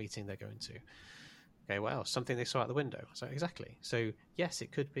next meeting they're going to. Okay. What else? Something they saw out the window. So exactly. So yes,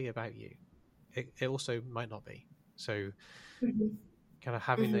 it could be about you. It also might not be. So kind of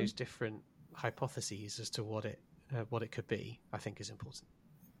having those different hypotheses as to what it could be, I think, is important.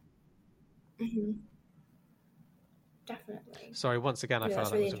 Definitely. Sorry, once again, I felt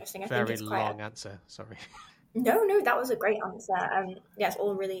that really was a very long answer. Sorry. No, that was a great answer. Yeah, it's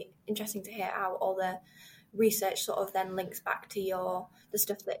all really interesting to hear how all the research sort of then links back to the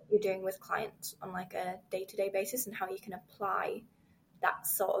stuff that you're doing with clients on like a day-to-day basis, and how you can apply that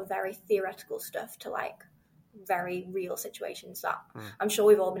sort of very theoretical stuff to like very real situations that I'm sure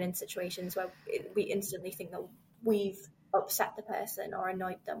we've all been in situations where we instantly think that we've upset the person or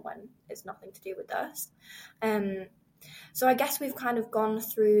annoyed them when it's nothing to do with us. So I guess we've kind of gone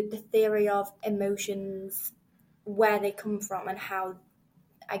through the theory of emotions, where they come from and how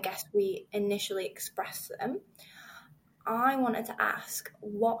I guess we initially express them. I wanted to ask,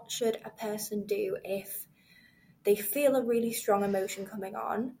 what should a person do if they feel a really strong emotion coming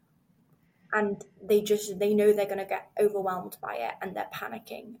on and they know they're going to get overwhelmed by it and they're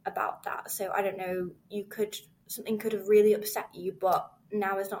panicking about that? So I don't know, something could have really upset you, but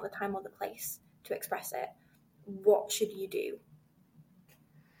now is not the time or the place to express it. What should you do?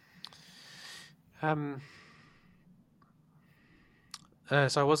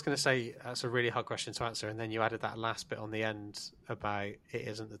 So I was going to say that's a really hard question to answer, and then you added that last bit on the end about it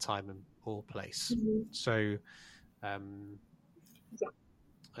isn't the time or place. So,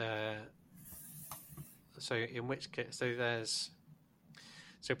 so in which case,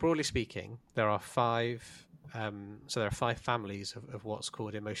 so broadly speaking, there are five. There are five families of what's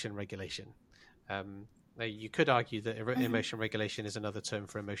called emotion regulation. Now you could argue that emotion regulation is another term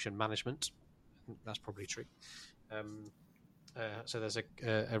for emotion management. That's probably true. So there's a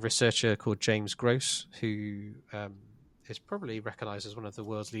researcher called James Gross who is probably recognised as one of the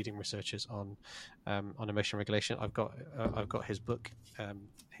world's leading researchers on emotion regulation. I've got his book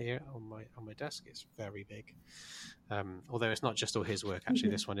here on my desk. It's very big, although it's not just all his work. Actually,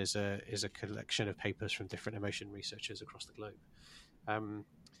 this one is a collection of papers from different emotion researchers across the globe.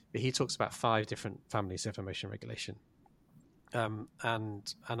 But he talks about five different families of emotion regulation,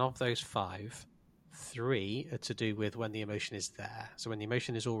 and of those five, three are to do with when the emotion is there. So when the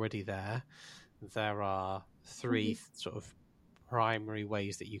emotion is already there, there are three sort of primary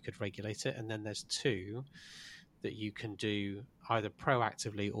ways that you could regulate it, and then there's two that you can do either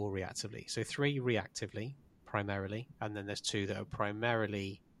proactively or reactively. So three reactively primarily, and then there's two that are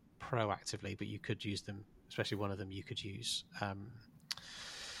primarily proactively, but you could use them, especially one of them you could use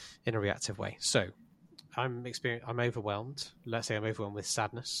in a reactive way. So I'm overwhelmed. Let's say I'm overwhelmed with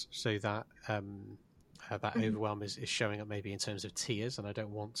sadness. So that that overwhelm is showing up maybe in terms of tears, and I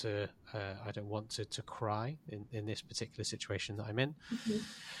don't want to cry in this particular situation that I'm in.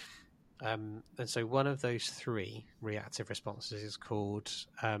 And so one of those three reactive responses is called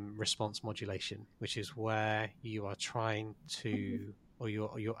response modulation, which is where you are trying to, or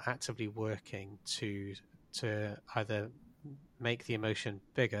you're actively working to either make the emotion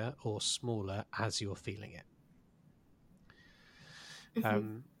bigger or smaller as you're feeling it.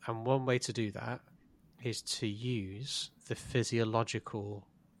 And one way to do that is to use the physiological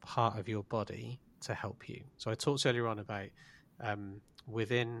part of your body to help you. So I talked earlier on about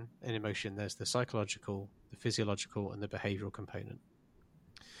within an emotion, there's the psychological, the physiological, and the behavioral component.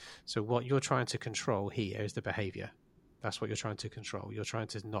 So what you're trying to control here is the behavior. That's what you're trying to control. You're trying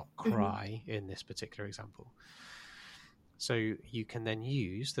to not cry in this particular example. So you can then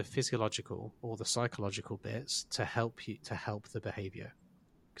use the physiological or the psychological bits to help the behavior.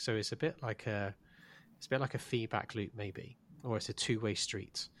 So it's a bit like a feedback loop maybe, or it's a two-way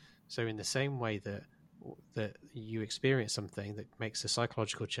street. So in the same way that you experience something that makes a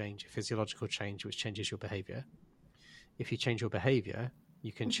psychological change, a physiological change, which changes your behavior, if you change your behavior,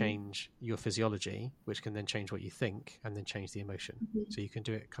 you can change your physiology, which can then change what you think and then change the emotion. So you can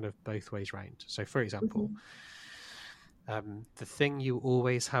do it kind of both ways round. So for example, the thing you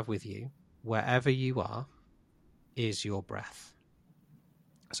always have with you, wherever you are, is your breath.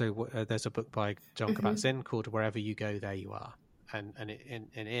 So there's a book by John Kabat-Zinn called Wherever You Go, There You Are. And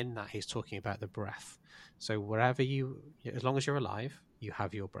in that, he's talking about the breath. So wherever as long as you're alive, you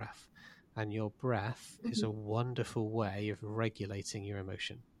have your breath. And your breath is a wonderful way of regulating your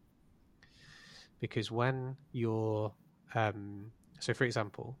emotion. Because when you're, so for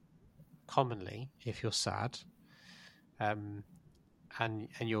example, commonly, if you're sad, and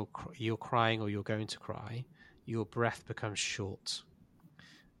you're crying or you're going to cry, your breath becomes short.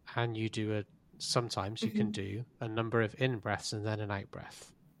 And you do sometimes you can do a number of in breaths and then an out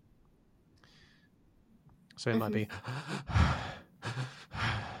breath. So it might be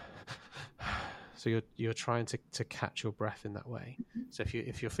so you're trying to catch your breath in that way. So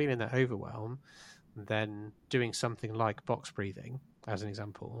if you're feeling that overwhelm, then doing something like box breathing, as an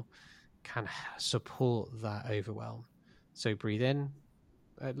example, can support that overwhelm. So breathe in.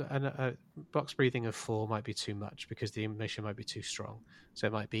 Box breathing of 4 might be too much because the emotion might be too strong. So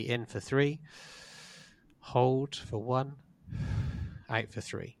it might be in for 3, hold for 1, out for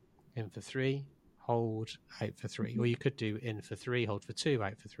 3, in for 3, hold, out for 3. Or you could do in for 3, hold for 2,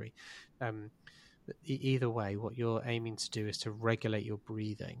 out for 3. Either way, what you're aiming to do is to regulate your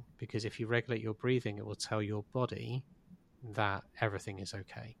breathing, because if you regulate your breathing, it will tell your body that everything is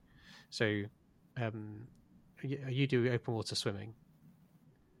okay. So you do open water swimming?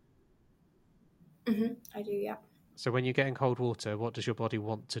 I do, yeah. So when you get in cold water, what does your body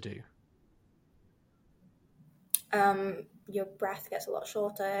want to do? Your breath gets a lot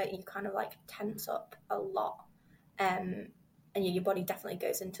shorter. You kind of like tense up a lot, and your body definitely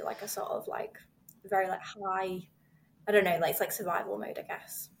goes into like a sort of like very like high. I don't know, like it's like survival mode, I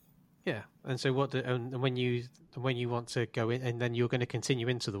guess. Yeah, and so when you want to go in, and then you're going to continue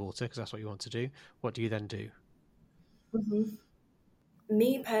into the water because that's what you want to do. What do you then do?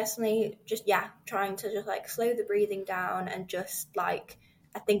 Me personally, just trying to just like slow the breathing down and just like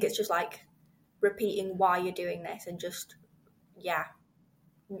I think it's just like repeating why you're doing this and just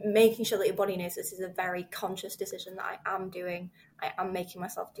making sure that your body knows this is a very conscious decision that I am doing. I am making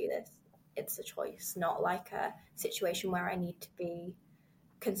myself do this. It's a choice, not like a situation where I need to be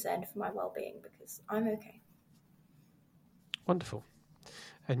concerned for my well-being because I'm okay. Wonderful.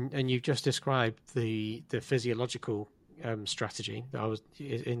 And you've just described the physiological strategy that I was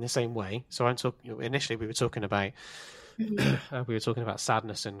in the same way. So I'm talking initially we were talking about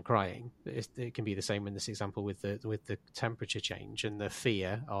sadness and crying. It can be the same in this example with the temperature change and the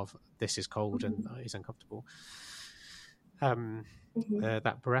fear of this is cold and is uncomfortable.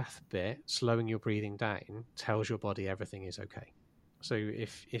 That breath bit, slowing your breathing down, tells your body everything is okay. So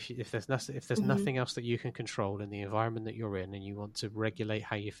if there's nothing else that you can control in the environment that you're in, and you want to regulate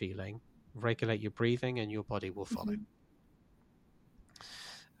how you're feeling, regulate your breathing, and your body will follow.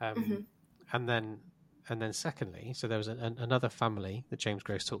 And then secondly, so there was another family that James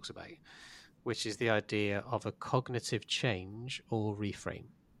Gross talks about, which is the idea of a cognitive change or reframe.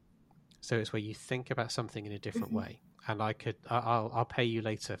 So it's where you think about something in a different way. And I'll pay you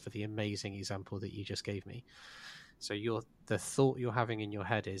later for the amazing example that you just gave me. So the thought you're having in your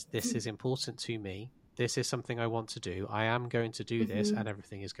head is, this is important to me. This is something I want to do. I am going to do this, and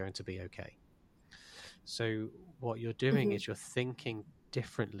everything is going to be okay. So what you're doing is you're thinking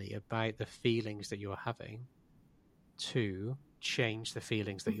differently about the feelings that you're having to change the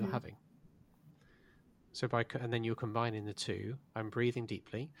feelings that you're having. So and then you're combining the two. I'm breathing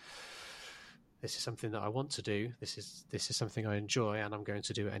deeply. This is something that I want to do. This is something I enjoy, and I'm going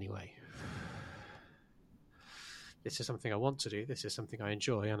to do it anyway. This is something I want to do. This is something I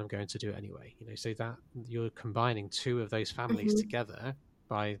enjoy, and I'm going to do it anyway. So that you're combining two of those families together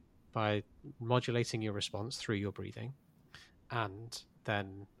by modulating your response through your breathing, and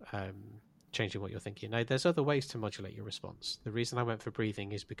then changing what you're thinking. Now, there's other ways to modulate your response. The reason I went for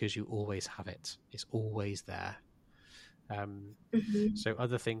breathing is because you always have it. It's always there. So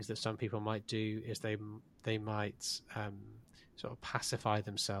other things that some people might do is they might sort of pacify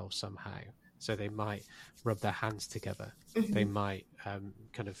themselves somehow. So they might rub their hands together. They might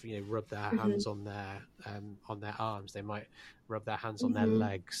kind of rub their hands on their arms. They might rub their hands on their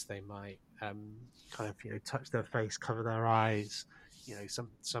legs. They might kind of touch their face, cover their eyes.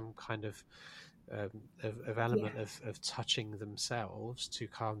 Some kind of element of touching themselves to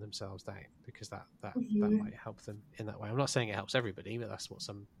calm themselves down, because that might help them in that way. I'm not saying it helps everybody, but that's what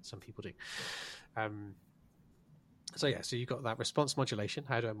some people do. So you've got that response modulation.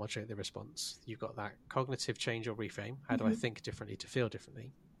 How do I modulate the response? You've got that cognitive change or reframe. How do I think differently to feel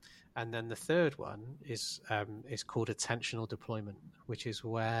differently? And then the third one is called attentional deployment, which is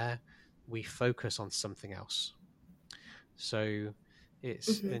where we focus on something else. So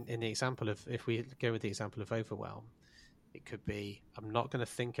it's in the example of, if we go with the example of overwhelm, it could be, I'm not going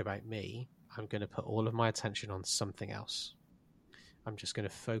to think about me. I'm going to put all of my attention on something else. I'm just going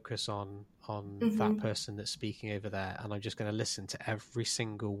to focus on that person that's speaking over there, and I'm just going to listen to every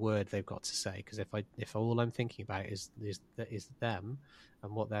single word they've got to say. Because if all I'm thinking about is them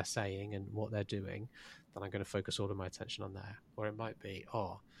and what they're saying and what they're doing, then I'm going to focus all of my attention on there. Or it might be,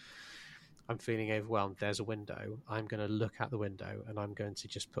 I'm feeling overwhelmed. There's a window. I'm going to look out the window, and I'm going to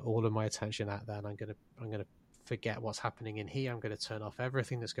just put all of my attention out there, and I'm going to forget what's happening in here. I'm going to turn off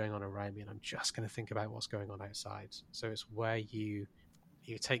everything that's going on around me, and I'm just going to think about what's going on outside. So it's where you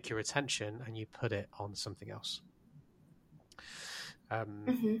take your attention and you put it on something else. So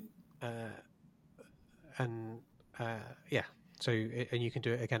and you can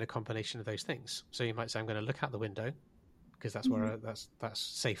do it again, a combination of those things. So you might say, I'm going to look out the window because that's where that's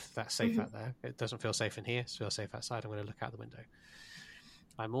safe. That's safe out there. It doesn't feel safe in here. It feels safe outside. I'm going to look out the window.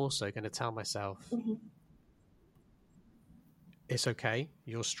 I'm also going to tell myself, it's okay.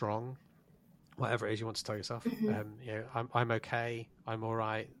 You're strong. Whatever it is you want to tell yourself. I'm okay. I'm all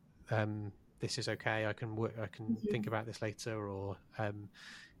right. This is okay. I can work. I can think about this later, or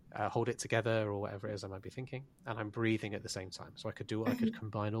hold it together, or whatever it is I might be thinking. And I'm breathing at the same time. So I could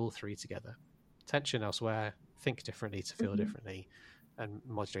combine all three together. Tension elsewhere. Think differently to feel differently, and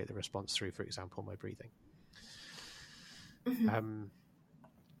modulate the response through, for example, my breathing. And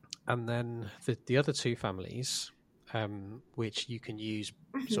then the other two families, which you can use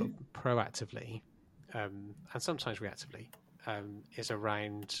sort of proactively and sometimes reactively, is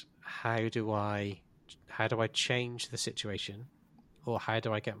around how do I change the situation, or how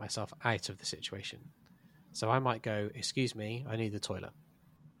do I get myself out of the situation. So I might go, excuse me, I need the toilet.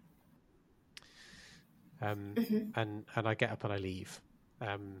 And I get up and I leave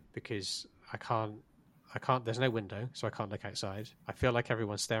because I can't, there's no window, so I can't look outside. I feel like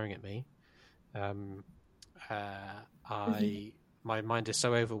everyone's staring at me. My mind is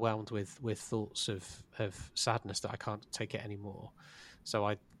so overwhelmed with thoughts of sadness that I can't take it anymore. So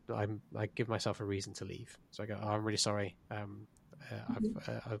I give myself a reason to leave. So I go, I'm really sorry.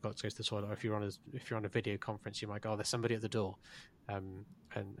 I've got to go to the toilet. Or if you're on a video conference, you might go, there's somebody at the door, and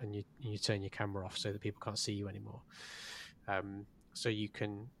you turn your camera off so that people can't see you anymore. So you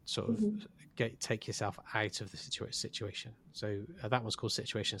can sort of take yourself out of the situation. So that one's called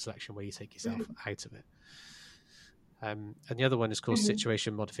situation selection, where you take yourself out of it. And the other one is called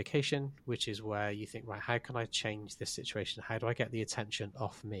situation modification, which is where you think, right, how can I change this situation? How do I get the attention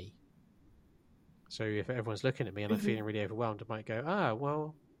off me? So if everyone's looking at me and I'm feeling really overwhelmed, I might go,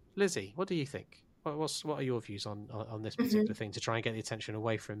 well, Lizzie, what do you think? What are your views on this particular thing, to try and get the attention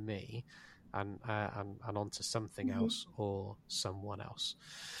away from me and onto something else or someone else?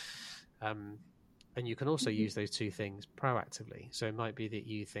 And you can also use those two things proactively. So it might be that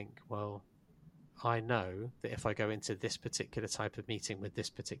you think, well, I know that if I go into this particular type of meeting with this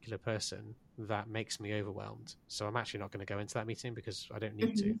particular person, that makes me overwhelmed. So I'm actually not going to go into that meeting because I don't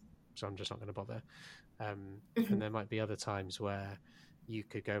need to. So I'm just not going to bother. And there might be other times where you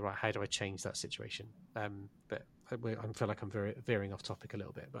could go, right, how do I change that situation? But I feel like I'm veering off topic a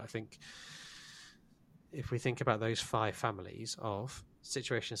little bit. But I think if we think about those 5 families of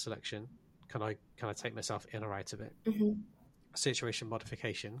situation selection, can I take myself in or out of it? Situation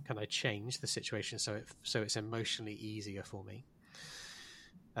modification, can I change the situation so it's emotionally easier for me?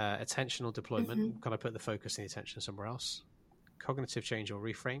 Attentional deployment, can I put the focus and the attention somewhere else? Cognitive change or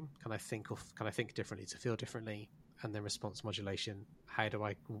reframe, can I think differently to feel differently? And then response modulation, how do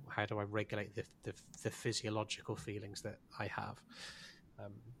I regulate the physiological feelings that I have?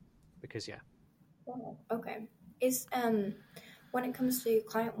 Because okay, is when it comes to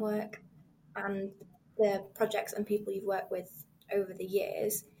client work and the projects and people you've worked with over the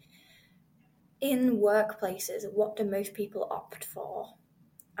years, in workplaces, what do most people opt for?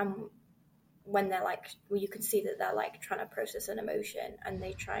 When they're you can see that they're trying to process an emotion and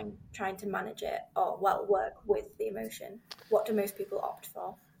they trying to manage it, or work with the emotion. What do most people opt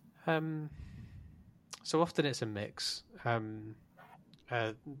for? So often it's a mix.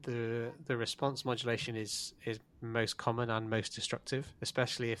 The response modulation is most common and most destructive,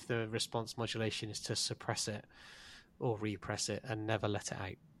 especially if the response modulation is to suppress it or repress it and never let it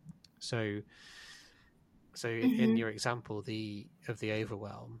out. So in your example, of the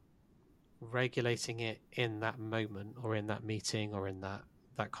overwhelm, regulating it in that moment or in that meeting or in that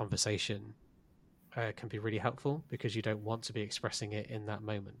conversation can be really helpful, because you don't want to be expressing it in that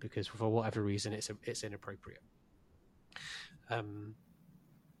moment, because for whatever reason it's inappropriate.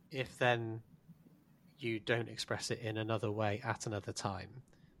 If then you don't express it in another way at another time,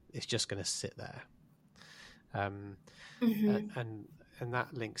 it's just going to sit there. And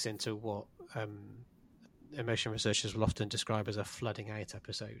that links into what emotion researchers will often describe as a flooding out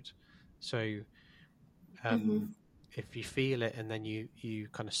episode. So if you feel it and then you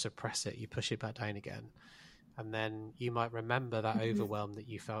kind of suppress it, you push it back down again, and then you might remember that overwhelm that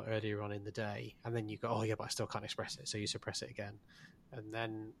you felt earlier on in the day, and then you go, oh yeah, but I still can't express it, so you suppress it again. And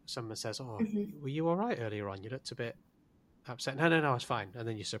then someone says, oh, were you all right earlier on? You looked a bit upset. No, I was fine. And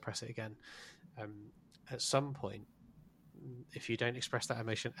then you suppress it again. At some point, if you don't express that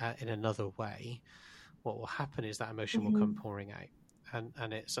emotion in another way, what will happen is that emotion will come pouring out. And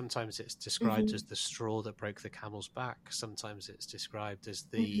sometimes it's described as the straw that broke the camel's back. Sometimes it's described as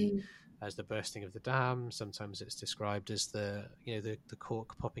the bursting of the dam. Sometimes it's described as the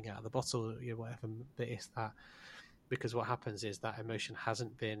cork popping out of the bottle, whatever bit is that. Because what happens is that emotion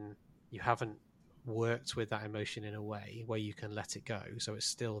you haven't worked with that emotion in a way where you can let it go. So it's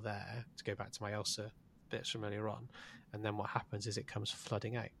still there, to go back to my Elsa bits from earlier on. And then what happens is it comes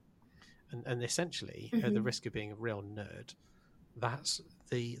flooding out. And essentially, at the risk of being a real nerd, that's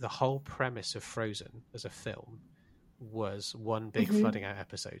the whole premise of Frozen as a film was one big flooding out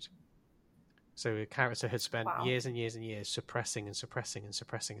episode. So a character had spent years and years and years suppressing and suppressing and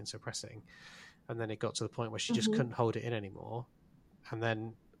suppressing and suppressing. And then it got to the point where she just couldn't hold it in anymore. And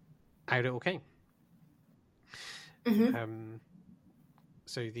then out it all came.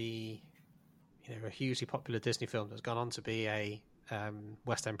 So a hugely popular Disney film that's gone on to be a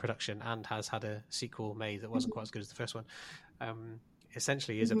West End production and has had a sequel made that wasn't quite as good as the first one,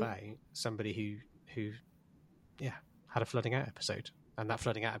 essentially is about somebody who had a flooding out episode, and that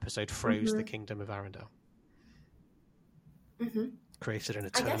flooding out episode froze the kingdom of Arendelle. Created an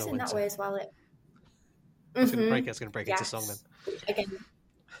eternal winter. I guess in that way as well I was going to break into song then. Which, again,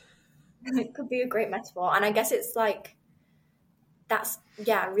 it could be a great metaphor. And I guess it's like, that's,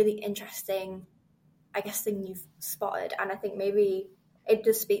 a really interesting, thing you've spotted. And I think maybe it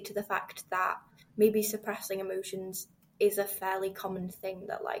does speak to the fact that maybe suppressing emotions is a fairly common thing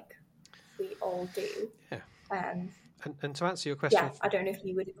that, like, we all do. Yeah. And to answer your question... Yeah, I don't know if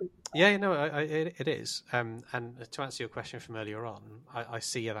you would agree. Yeah, no, it is. And to answer your question from earlier on, I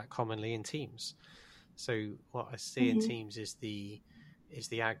see that commonly in teams. So what I see in teams is the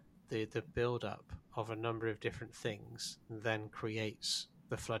build up of a number of different things then creates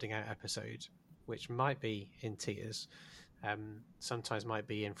the flooding out episode, which might be in tears, sometimes might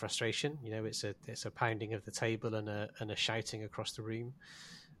be in frustration. It's a pounding of the table and a shouting across the room.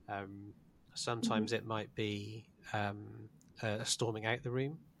 Sometimes it might be a storming out the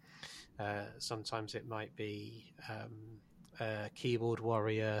room. Sometimes it might be a keyboard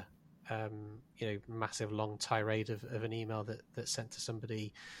warrior. Massive long tirade of an email that's sent to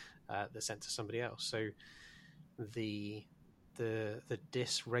somebody else. So the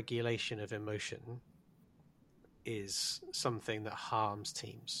dysregulation of emotion is something that harms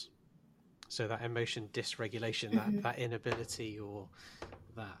teams. So that emotion dysregulation, that inability or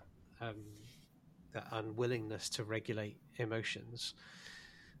that unwillingness to regulate emotions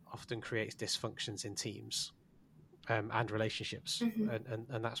often creates dysfunctions in teams. And relationships,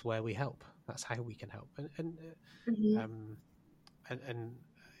 and that's where we help. That's how we can help, and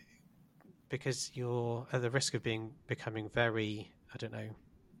because you're at the risk of becoming very, I don't know,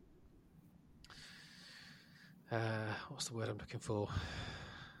 what's the word I'm looking for?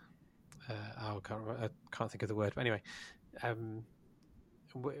 I can't think of the word. But anyway,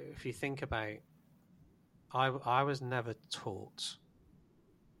 if you think about, I was never taught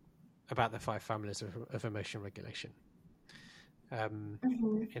about the 5 families of emotion regulation. I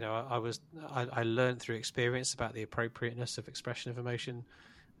learned through experience about the appropriateness of expression of emotion.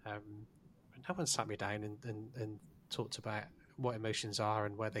 No one sat me down and talked about what emotions are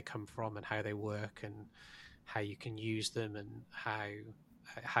and where they come from and how they work and how you can use them and how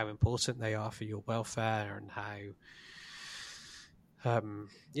important they are for your welfare and how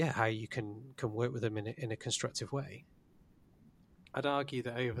you can work with them in a constructive way. I'd argue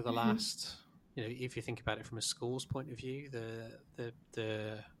that over the last, if you think about it from a school's point of view,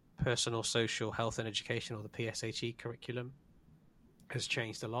 the personal, social, health and education, or the PSHE curriculum, has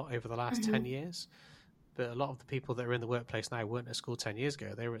changed a lot over the last 10 years. But a lot of the people that are in the workplace now weren't at school 10 years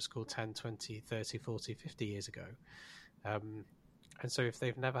ago. They were at school 10, 20, 30, 40, 50 years ago. And so if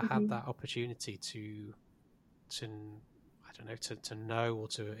they've never had that opportunity to know or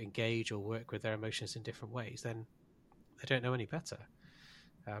to engage or work with their emotions in different ways, then they don't know any better.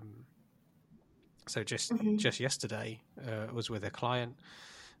 So just yesterday, I was with a client.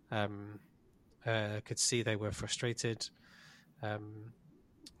 Could see they were frustrated.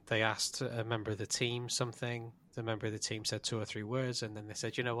 They asked a member of the team something. The member of the team said 2 or 3 words, and then they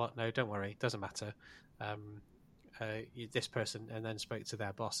said, "You know what? No, don't worry. It doesn't matter. This person," and then spoke to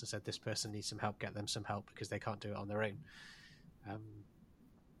their boss and said, "This person needs some help. Get them some help because they can't do it on their own."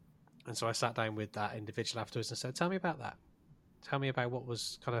 And so I sat down with that individual afterwards and said, "Tell me about that. Tell me about what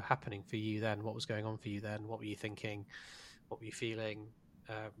was kind of happening for you then. What was going on for you then? What were you thinking? What were you feeling?"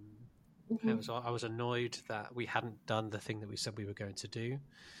 I was annoyed that we hadn't done the thing that we said we were going to do.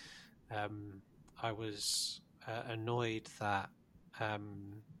 I was annoyed that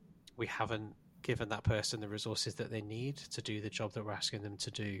we haven't given that person the resources that they need to do the job that we're asking them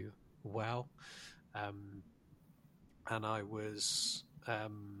to do well. And I was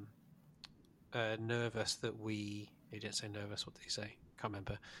nervous that he didn't say nervous, what did he say? Can't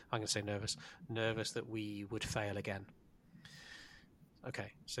remember. I'm going to say nervous that we would fail again.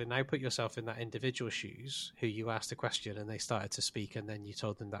 Okay, so now put yourself in that individual shoes who you asked a question and they started to speak and then you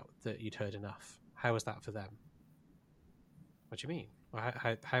told them that you'd heard enough. How was that for them? What do you mean?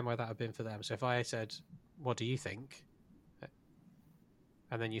 How might that have been for them? So if I said, "What do you think?"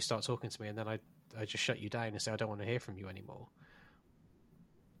 and then you start talking to me and then I just shut you down and say, "I don't want to hear from you anymore."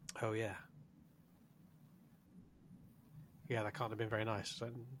 Oh, yeah. Yeah, that can't have been very nice.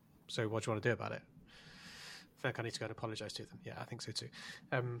 So what do you want to do about it? I think I need to go and apologise to them. Yeah, I think so too.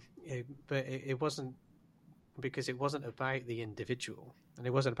 But it wasn't, because it wasn't about the individual, and it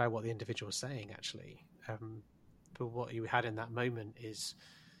wasn't about what the individual was saying, actually. But what you had in that moment is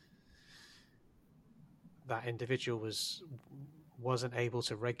that individual wasn't able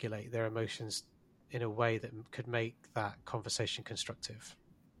to regulate their emotions in a way that could make that conversation constructive.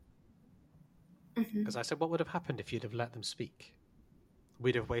 Because I said, what would have happened if you'd have let them speak?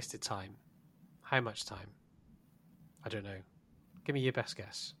 We'd have wasted time. How much time? I don't know. Give me your best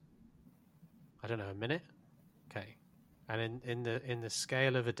guess. I don't know, a minute? Okay. And in the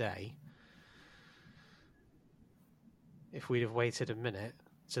scale of a day, if we'd have waited a minute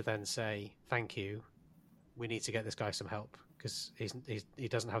to then say, "Thank you, we need to get this guy some help because he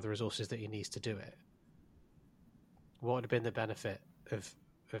doesn't have the resources that he needs to do it," what would have been the benefit of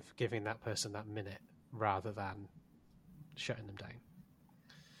giving that person that minute rather than shutting them down?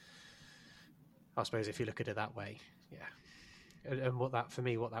 I suppose if you look at it that way, yeah. And what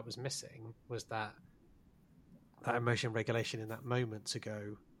that was missing was that emotion regulation in that moment to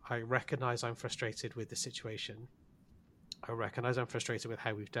go, I recognise I'm frustrated with the situation. I recognise I'm frustrated with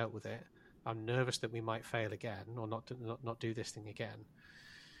how we've dealt with it. I'm nervous that we might fail again or not do this thing again.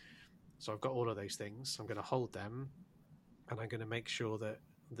 So I've got all of those things. I'm going to hold them, and I'm going to make sure that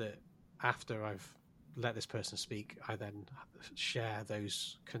after I've let this person speak, I then share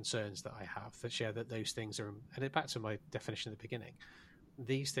those concerns that I have, share that those things are, and back to my definition at the beginning,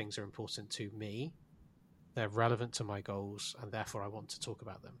 these things are important to me, they're relevant to my goals, and therefore I want to talk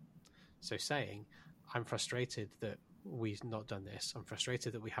about them. So saying, I'm frustrated that we've not done this, I'm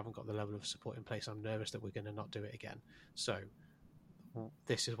frustrated that we haven't got the level of support in place, I'm nervous that we're going to not do it again. So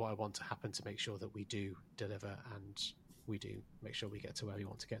this is what I want to happen to make sure that we do deliver and we do make sure we get to where we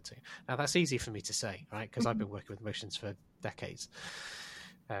want to get to. Now that's easy for me to say, right? Because I've been working with emotions for decades,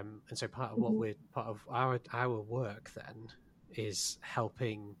 and so part of our work then is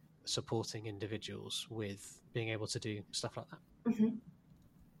supporting individuals with being able to do stuff like that.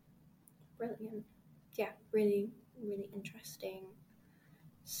 Brilliant. Yeah, really, really interesting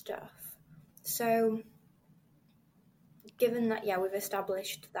stuff. So, given that, we've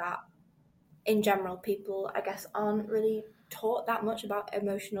established that in general, people, I guess, aren't really taught that much about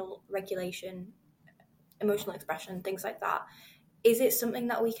emotional regulation, emotional expression, things like that. Is it something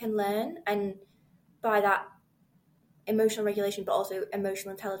that we can learn? And by that, emotional regulation, but also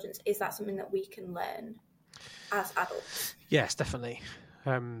emotional intelligence, is that something that we can learn as adults? Yes, definitely.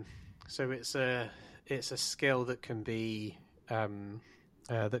 So it's a skill that can be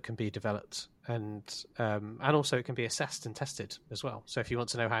developed, and also it can be assessed and tested as well. So if you want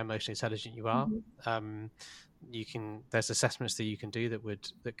to know how emotionally intelligent you are, there's assessments that you can do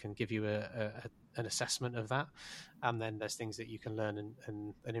that can give you an assessment of that, and then there's things that you can learn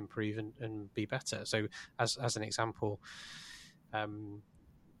and improve and be better. So as an example,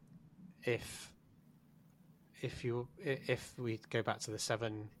 if we go back to the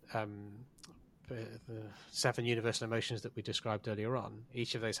seven universal emotions that we described earlier on,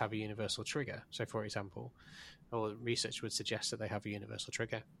 each of those have a universal trigger. So, for example, research would suggest that they have a universal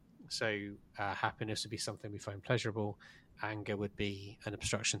trigger. So, happiness would be something we find pleasurable. Anger would be an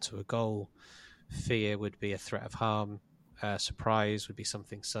obstruction to a goal. Fear would be a threat of harm. Surprise would be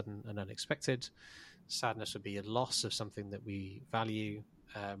something sudden and unexpected. Sadness would be a loss of something that we value.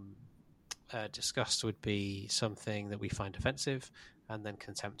 Disgust would be something that we find offensive. And then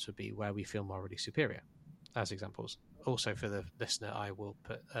contempt would be where we feel morally superior, as examples. Also, for the listener, I will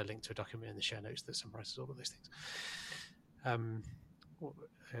put a link to a document in the show notes that summarizes all of those things.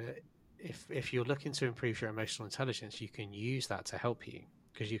 If you're looking to improve your emotional intelligence, you can use that to help you,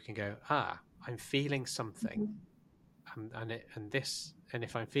 because you can go, I'm feeling something, and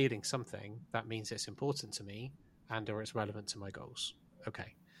if I'm feeling something, that means it's important to me or it's relevant to my goals.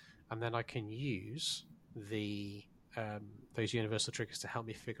 Okay, and then I can use those universal triggers to help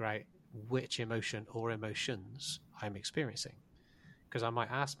me figure out which emotion or emotions I'm experiencing. Because I might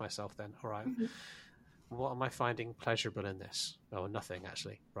ask myself then, all right, what am I finding pleasurable in this? Oh, nothing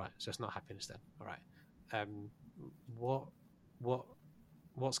actually. Right, so it's not happiness then. All right,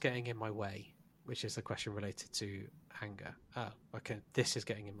 what's getting in my way? Which is the question related to anger. Oh, okay, this is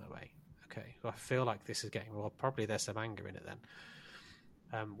getting in my way. Okay, well, I feel like this is getting. Well, probably there's some anger in it then.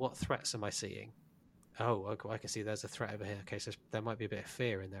 What threats am I seeing? Oh, okay, I can see there's a threat over here. Okay, so there might be a bit of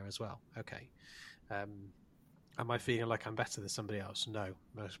fear in there as well. Okay. Am I feeling like I'm better than somebody else? No.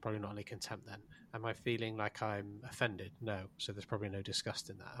 There's probably not any contempt then. Am I feeling like I'm offended? No. So there's probably no disgust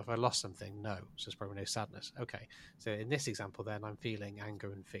in that. Have I lost something? No. So there's probably no sadness. Okay. So in this example then, I'm feeling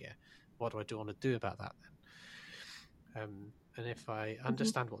anger and fear. What do I want to do about that then? And if I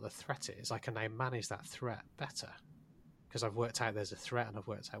understand what the threat is, I can now manage that threat better. Because I've worked out there's a threat and I've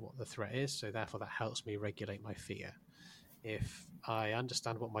worked out what the threat is, so therefore that helps me regulate my fear. If I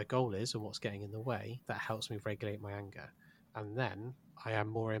understand what my goal is and what's getting in the way, that helps me regulate my anger. And then I am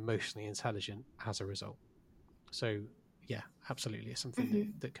more emotionally intelligent as a result. So, yeah, absolutely. It's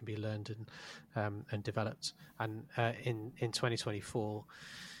something that can be learned and developed. And in 2024,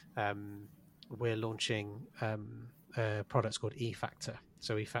 we're launching a product called eFactor.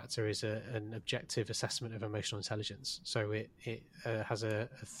 So eFactor is an objective assessment of emotional intelligence. So it has a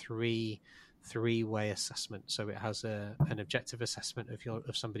three-way assessment. So it has an objective assessment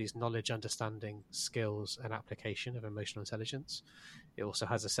of somebody's knowledge, understanding, skills, and application of emotional intelligence. It also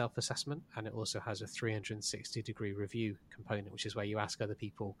has a self-assessment, and it also has a 360-degree review component, which is where you ask other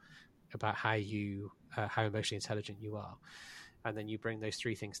people about how emotionally intelligent you are, and then you bring those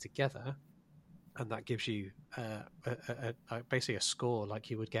three things together. And that gives you basically a score like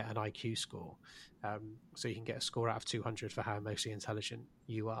you would get an IQ score. So you can get a score out of 200 for how emotionally intelligent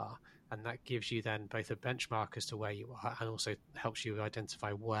you are. And that gives you then both a benchmark as to where you are, and also helps you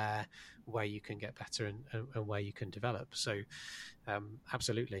identify where you can get better and where you can develop. So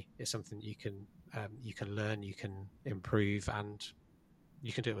absolutely, it's something that you can learn, you can improve, and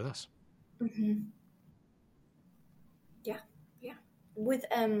you can do it with us. Yeah. With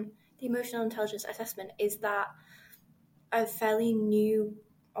the emotional intelligence assessment, is that a fairly new,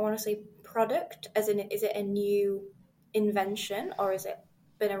 I want to say, product? As in, is it a new invention, or is it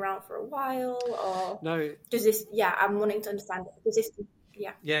been around for a while? Or no, does this? Yeah, I'm wanting to understand. Does this?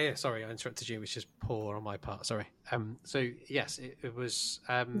 Yeah. Sorry, I interrupted you, which is poor on my part. Sorry. So yes, it was.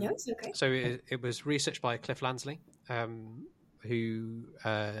 No, it's okay. So it was researched by Cliff Lansley, who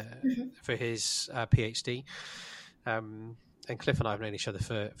for his PhD. And Cliff and I have known each other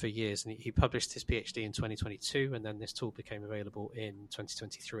for years, and he published his PhD in 2022, and then this tool became available in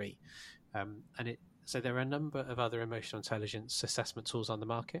 2023. So there are a number of other emotional intelligence assessment tools on the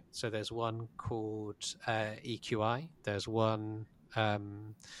market. So there's one called EQI. There's one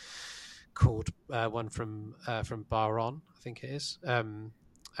called one from Baron, I think it is, and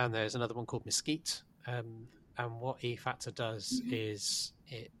there's another one called Mesquite. And what eFactor does is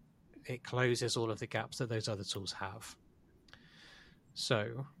it closes all of the gaps that those other tools have.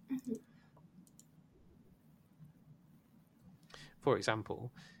 So, for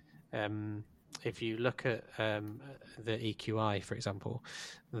example, if you look at the EQI, for example,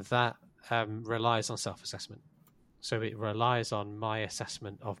 that relies on self-assessment. So it relies on my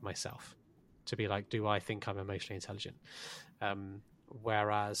assessment of myself to be like, do I think I'm emotionally intelligent?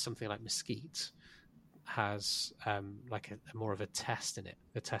 Whereas something like Mesquite has like a more of a test in it,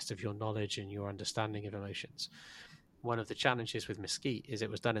 a test of your knowledge and your understanding of emotions. One of the challenges with Mesquite is it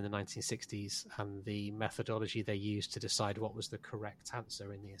was done in the 1960s, and the methodology they used to decide what was the correct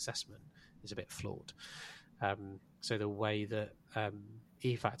answer in the assessment is a bit flawed. So the way that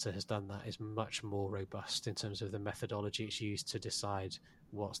eFactor has done that is much more robust in terms of the methodology it's used to decide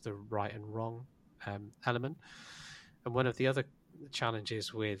what's the right and wrong element. And one of the other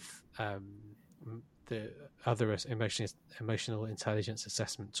challenges with the other emotional intelligence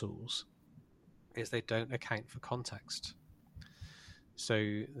assessment tools is they don't account for context.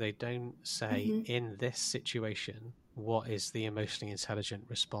 So they don't say, in this situation, what is the emotionally intelligent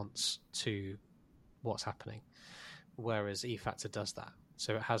response to what's happening, whereas E-Factor does that.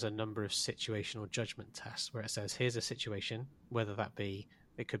 So it has a number of situational judgment tests where it says, here's a situation, whether that be,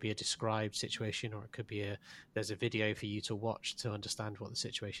 it could be a described situation, or it could be there's a video for you to watch to understand what the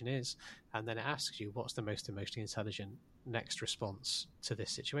situation is. And then it asks you, what's the most emotionally intelligent next response to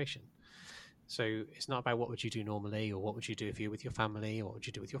this situation? So it's not about what would you do normally, or what would you do if you're with your family, or what would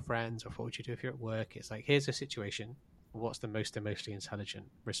you do with your friends, or what would you do if you're at work. It's like, here's a situation. What's the most emotionally intelligent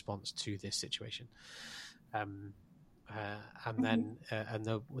response to this situation? And then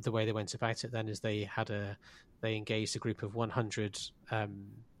the way they went about it then is they engaged a group of 100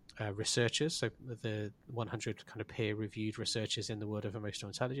 researchers, so the 100 kind of peer-reviewed researchers in the world of emotional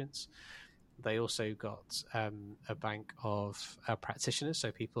intelligence. They also got a bank of practitioners,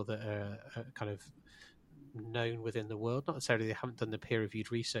 so people that are kind of known within the world. Not necessarily they haven't done the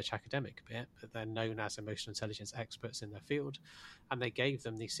peer-reviewed research academic bit, but they're known as emotional intelligence experts in their field, and they gave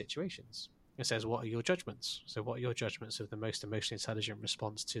them these situations. It says, what are your judgments? So what are your judgments of the most emotionally intelligent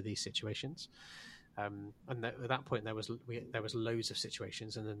response to these situations? And at that point, there was loads of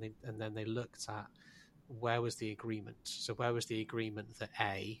situations, and then they looked at where was the agreement. So where was the agreement that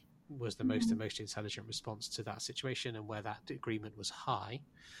A was the most emotionally intelligent response to that situation, and where that agreement was high,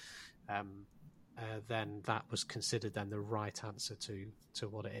 then that was considered then the right answer to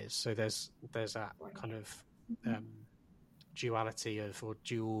what it is. So there's that kind of duality of, or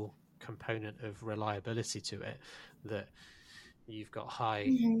dual component of reliability to it, that you've got high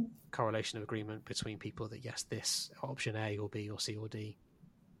correlation of agreement between people that yes, this option A or B or C or D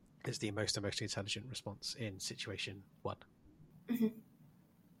is the most emotionally intelligent response in situation one. Brilliant.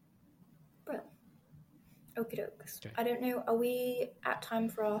 Okie dokes. Okay. I don't know, are we at time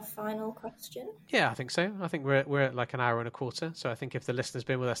for our final question? Yeah, I think so. I think we're at like an hour and a quarter, so I think if the listener's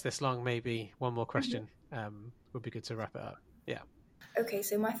been with us this long, maybe one more question would be good to wrap it up. Yeah. Okay,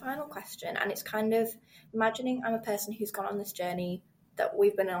 so my final question, and it's kind of imagining I'm a person who's gone on this journey that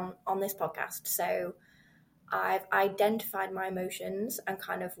we've been on this podcast. So I've identified my emotions and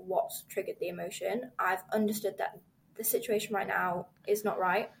kind of what's triggered the emotion. I've understood that the situation right now is not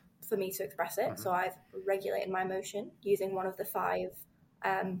right for me to express it. So I've regulated my emotion using one of the 5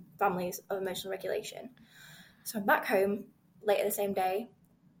 families of emotional regulation. So I'm back home later the same day,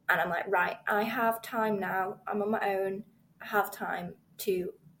 and I'm like, right, I have time now. I'm on my own. I have time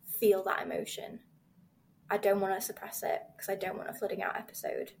to feel that emotion. I don't want to suppress it because I don't want a flooding out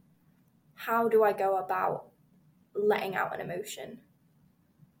episode. How do I go about letting out an emotion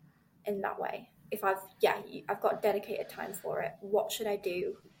in that way? If I've got dedicated time for it, what should I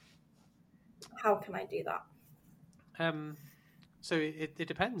do? How can I do that? So it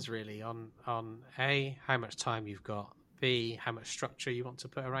depends really on A, how much time you've got, B, how much structure you want to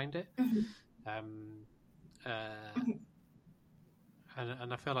put around it.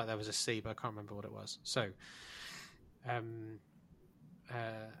 And I feel like there was a C, but I can't remember what it was. So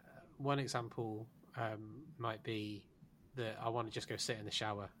one example might be that I want to just go sit in the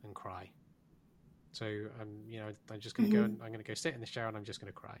shower and cry. So I'm just going to go and I'm going to go sit in the shower and I'm just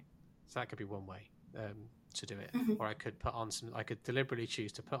going to cry. So that could be one way to do it. Or I could deliberately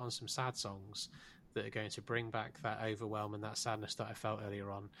choose to put on some sad songs that are going to bring back that overwhelm and that sadness that I felt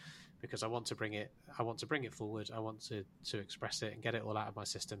earlier on, because I want to bring it forward. I want to express it and get it all out of my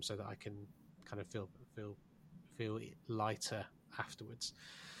system so that I can kind of feel lighter afterwards.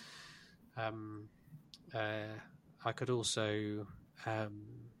 I could also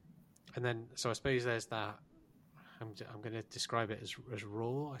and then so I suppose there's that. I'm going to describe it as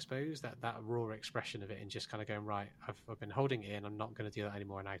raw, I suppose, that raw expression of it, and just kind of going, right, I've been holding it in, I'm not going to do that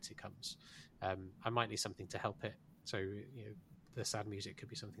anymore, and out it comes. I might need something to help it. So the sad music could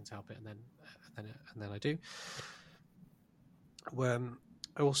be something to help it, and then I do.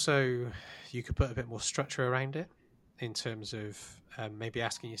 Also, you could put a bit more structure around it in terms of maybe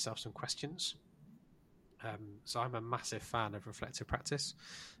asking yourself some questions. So I'm a massive fan of reflective practice,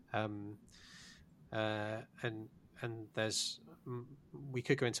 and we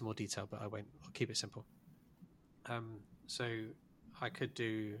could go into more detail, but I won't. I'll keep it simple. So I could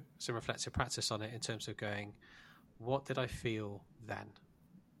do some reflective practice on it in terms of going, what did I feel then?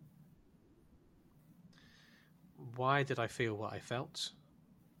 Why did I feel what I felt?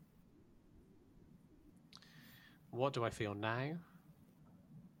 What do I feel now?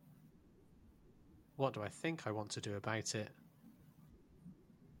 What do I think I want to do about it?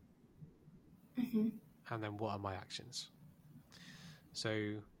 And then what are my actions?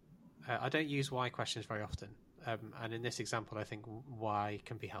 So I don't use why questions very often. And in this example, I think why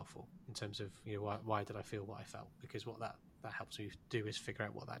can be helpful in terms of why did I feel what I felt? Because what that helps me do is figure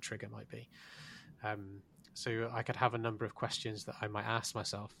out what that trigger might be. So I could have a number of questions that I might ask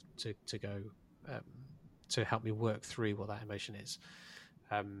myself to go to help me work through what that emotion is.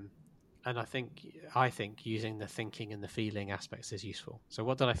 And I think using the thinking and the feeling aspects is useful. So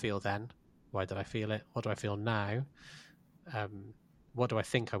what did I feel then? Why did I feel it? What do I feel now? What do I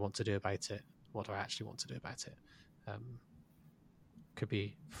think I want to do about it? What do I actually want to do about it? Could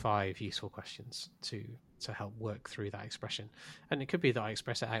be 5 useful questions to help work through that expression. And it could be that I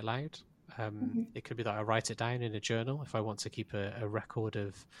express it out loud. It could be that I write it down in a journal if I want to keep a record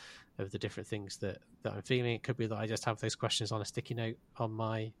of the different things that I'm feeling. It could be that I just have those questions on a sticky note on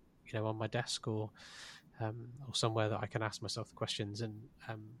my desk or somewhere that I can ask myself the questions and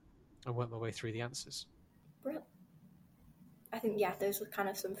work my way through the answers. Brilliant. I think those are kind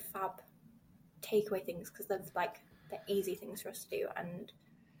of some fab takeaway things, because they're like the easy things for us to do and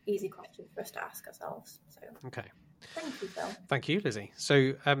easy questions for us to ask ourselves. So okay. Thank you, Phil. Thank you, Lizzie.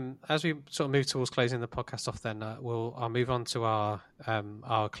 So as we sort of move towards closing the podcast off, then I'll move on to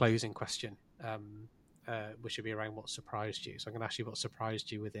our closing question, which will be around what surprised you. So I'm going to ask you what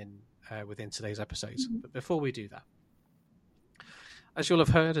surprised you within today's episodes. But before we do that, as you'll have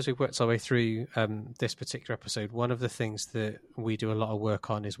heard, as we've worked our way through this particular episode, one of the things that we do a lot of work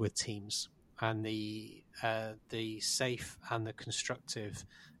on is with teams, and the safe and the constructive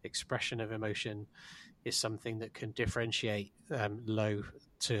expression of emotion is something that can differentiate low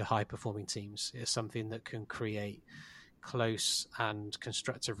to high performing teams. It's something that can create close and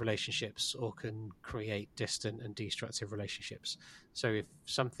constructive relationships, or can create distant and destructive relationships. So if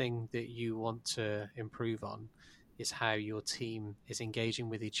something that you want to improve on is how your team is engaging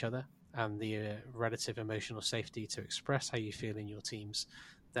with each other and the relative emotional safety to express how you feel in your teams,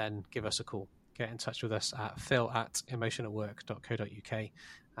 then give us a call. Get in touch with us at phil@emotionatwork.co.uk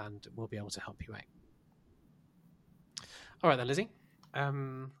and we'll be able to help you out. All right then, Lizzie.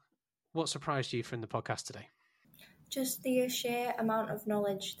 What surprised you from the podcast today? Just the sheer amount of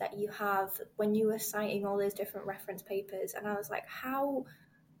knowledge that you have when you were citing all those different reference papers. And I was like, how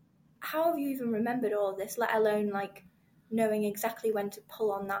have you even remembered all of this, let alone like knowing exactly when to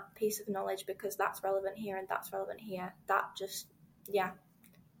pull on that piece of knowledge because that's relevant here and that's relevant here. That just,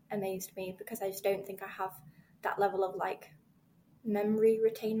 amazed me, because I just don't think I have that level of like memory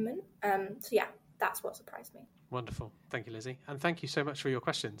retainment. That's what surprised me. Wonderful. Thank you, Lizzie. And thank you so much for your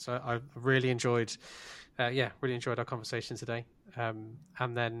questions. I really enjoyed our conversation today. And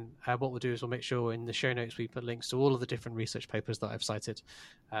then what we'll do is we'll make sure in the show notes we put links to all of the different research papers that I've cited.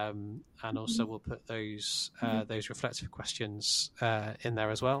 And also we'll put those reflective questions in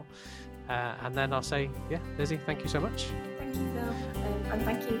there as well. And then I'll say, Lizzie, thank you so much. Thank you, Phil. And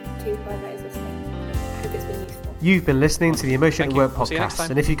thank you to whoever is listening. I hope it's been useful. You've been listening to the Emotion at Work podcast,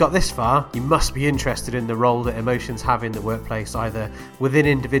 and if you got this far, you must be interested in the role that emotions have in the workplace, either within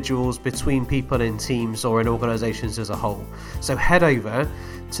individuals, between people in teams, or in organisations as a whole. So head over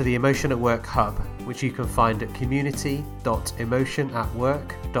to the Emotion at Work hub, which you can find at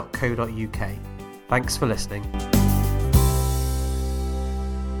community.emotionatwork.co.uk. Thanks for listening.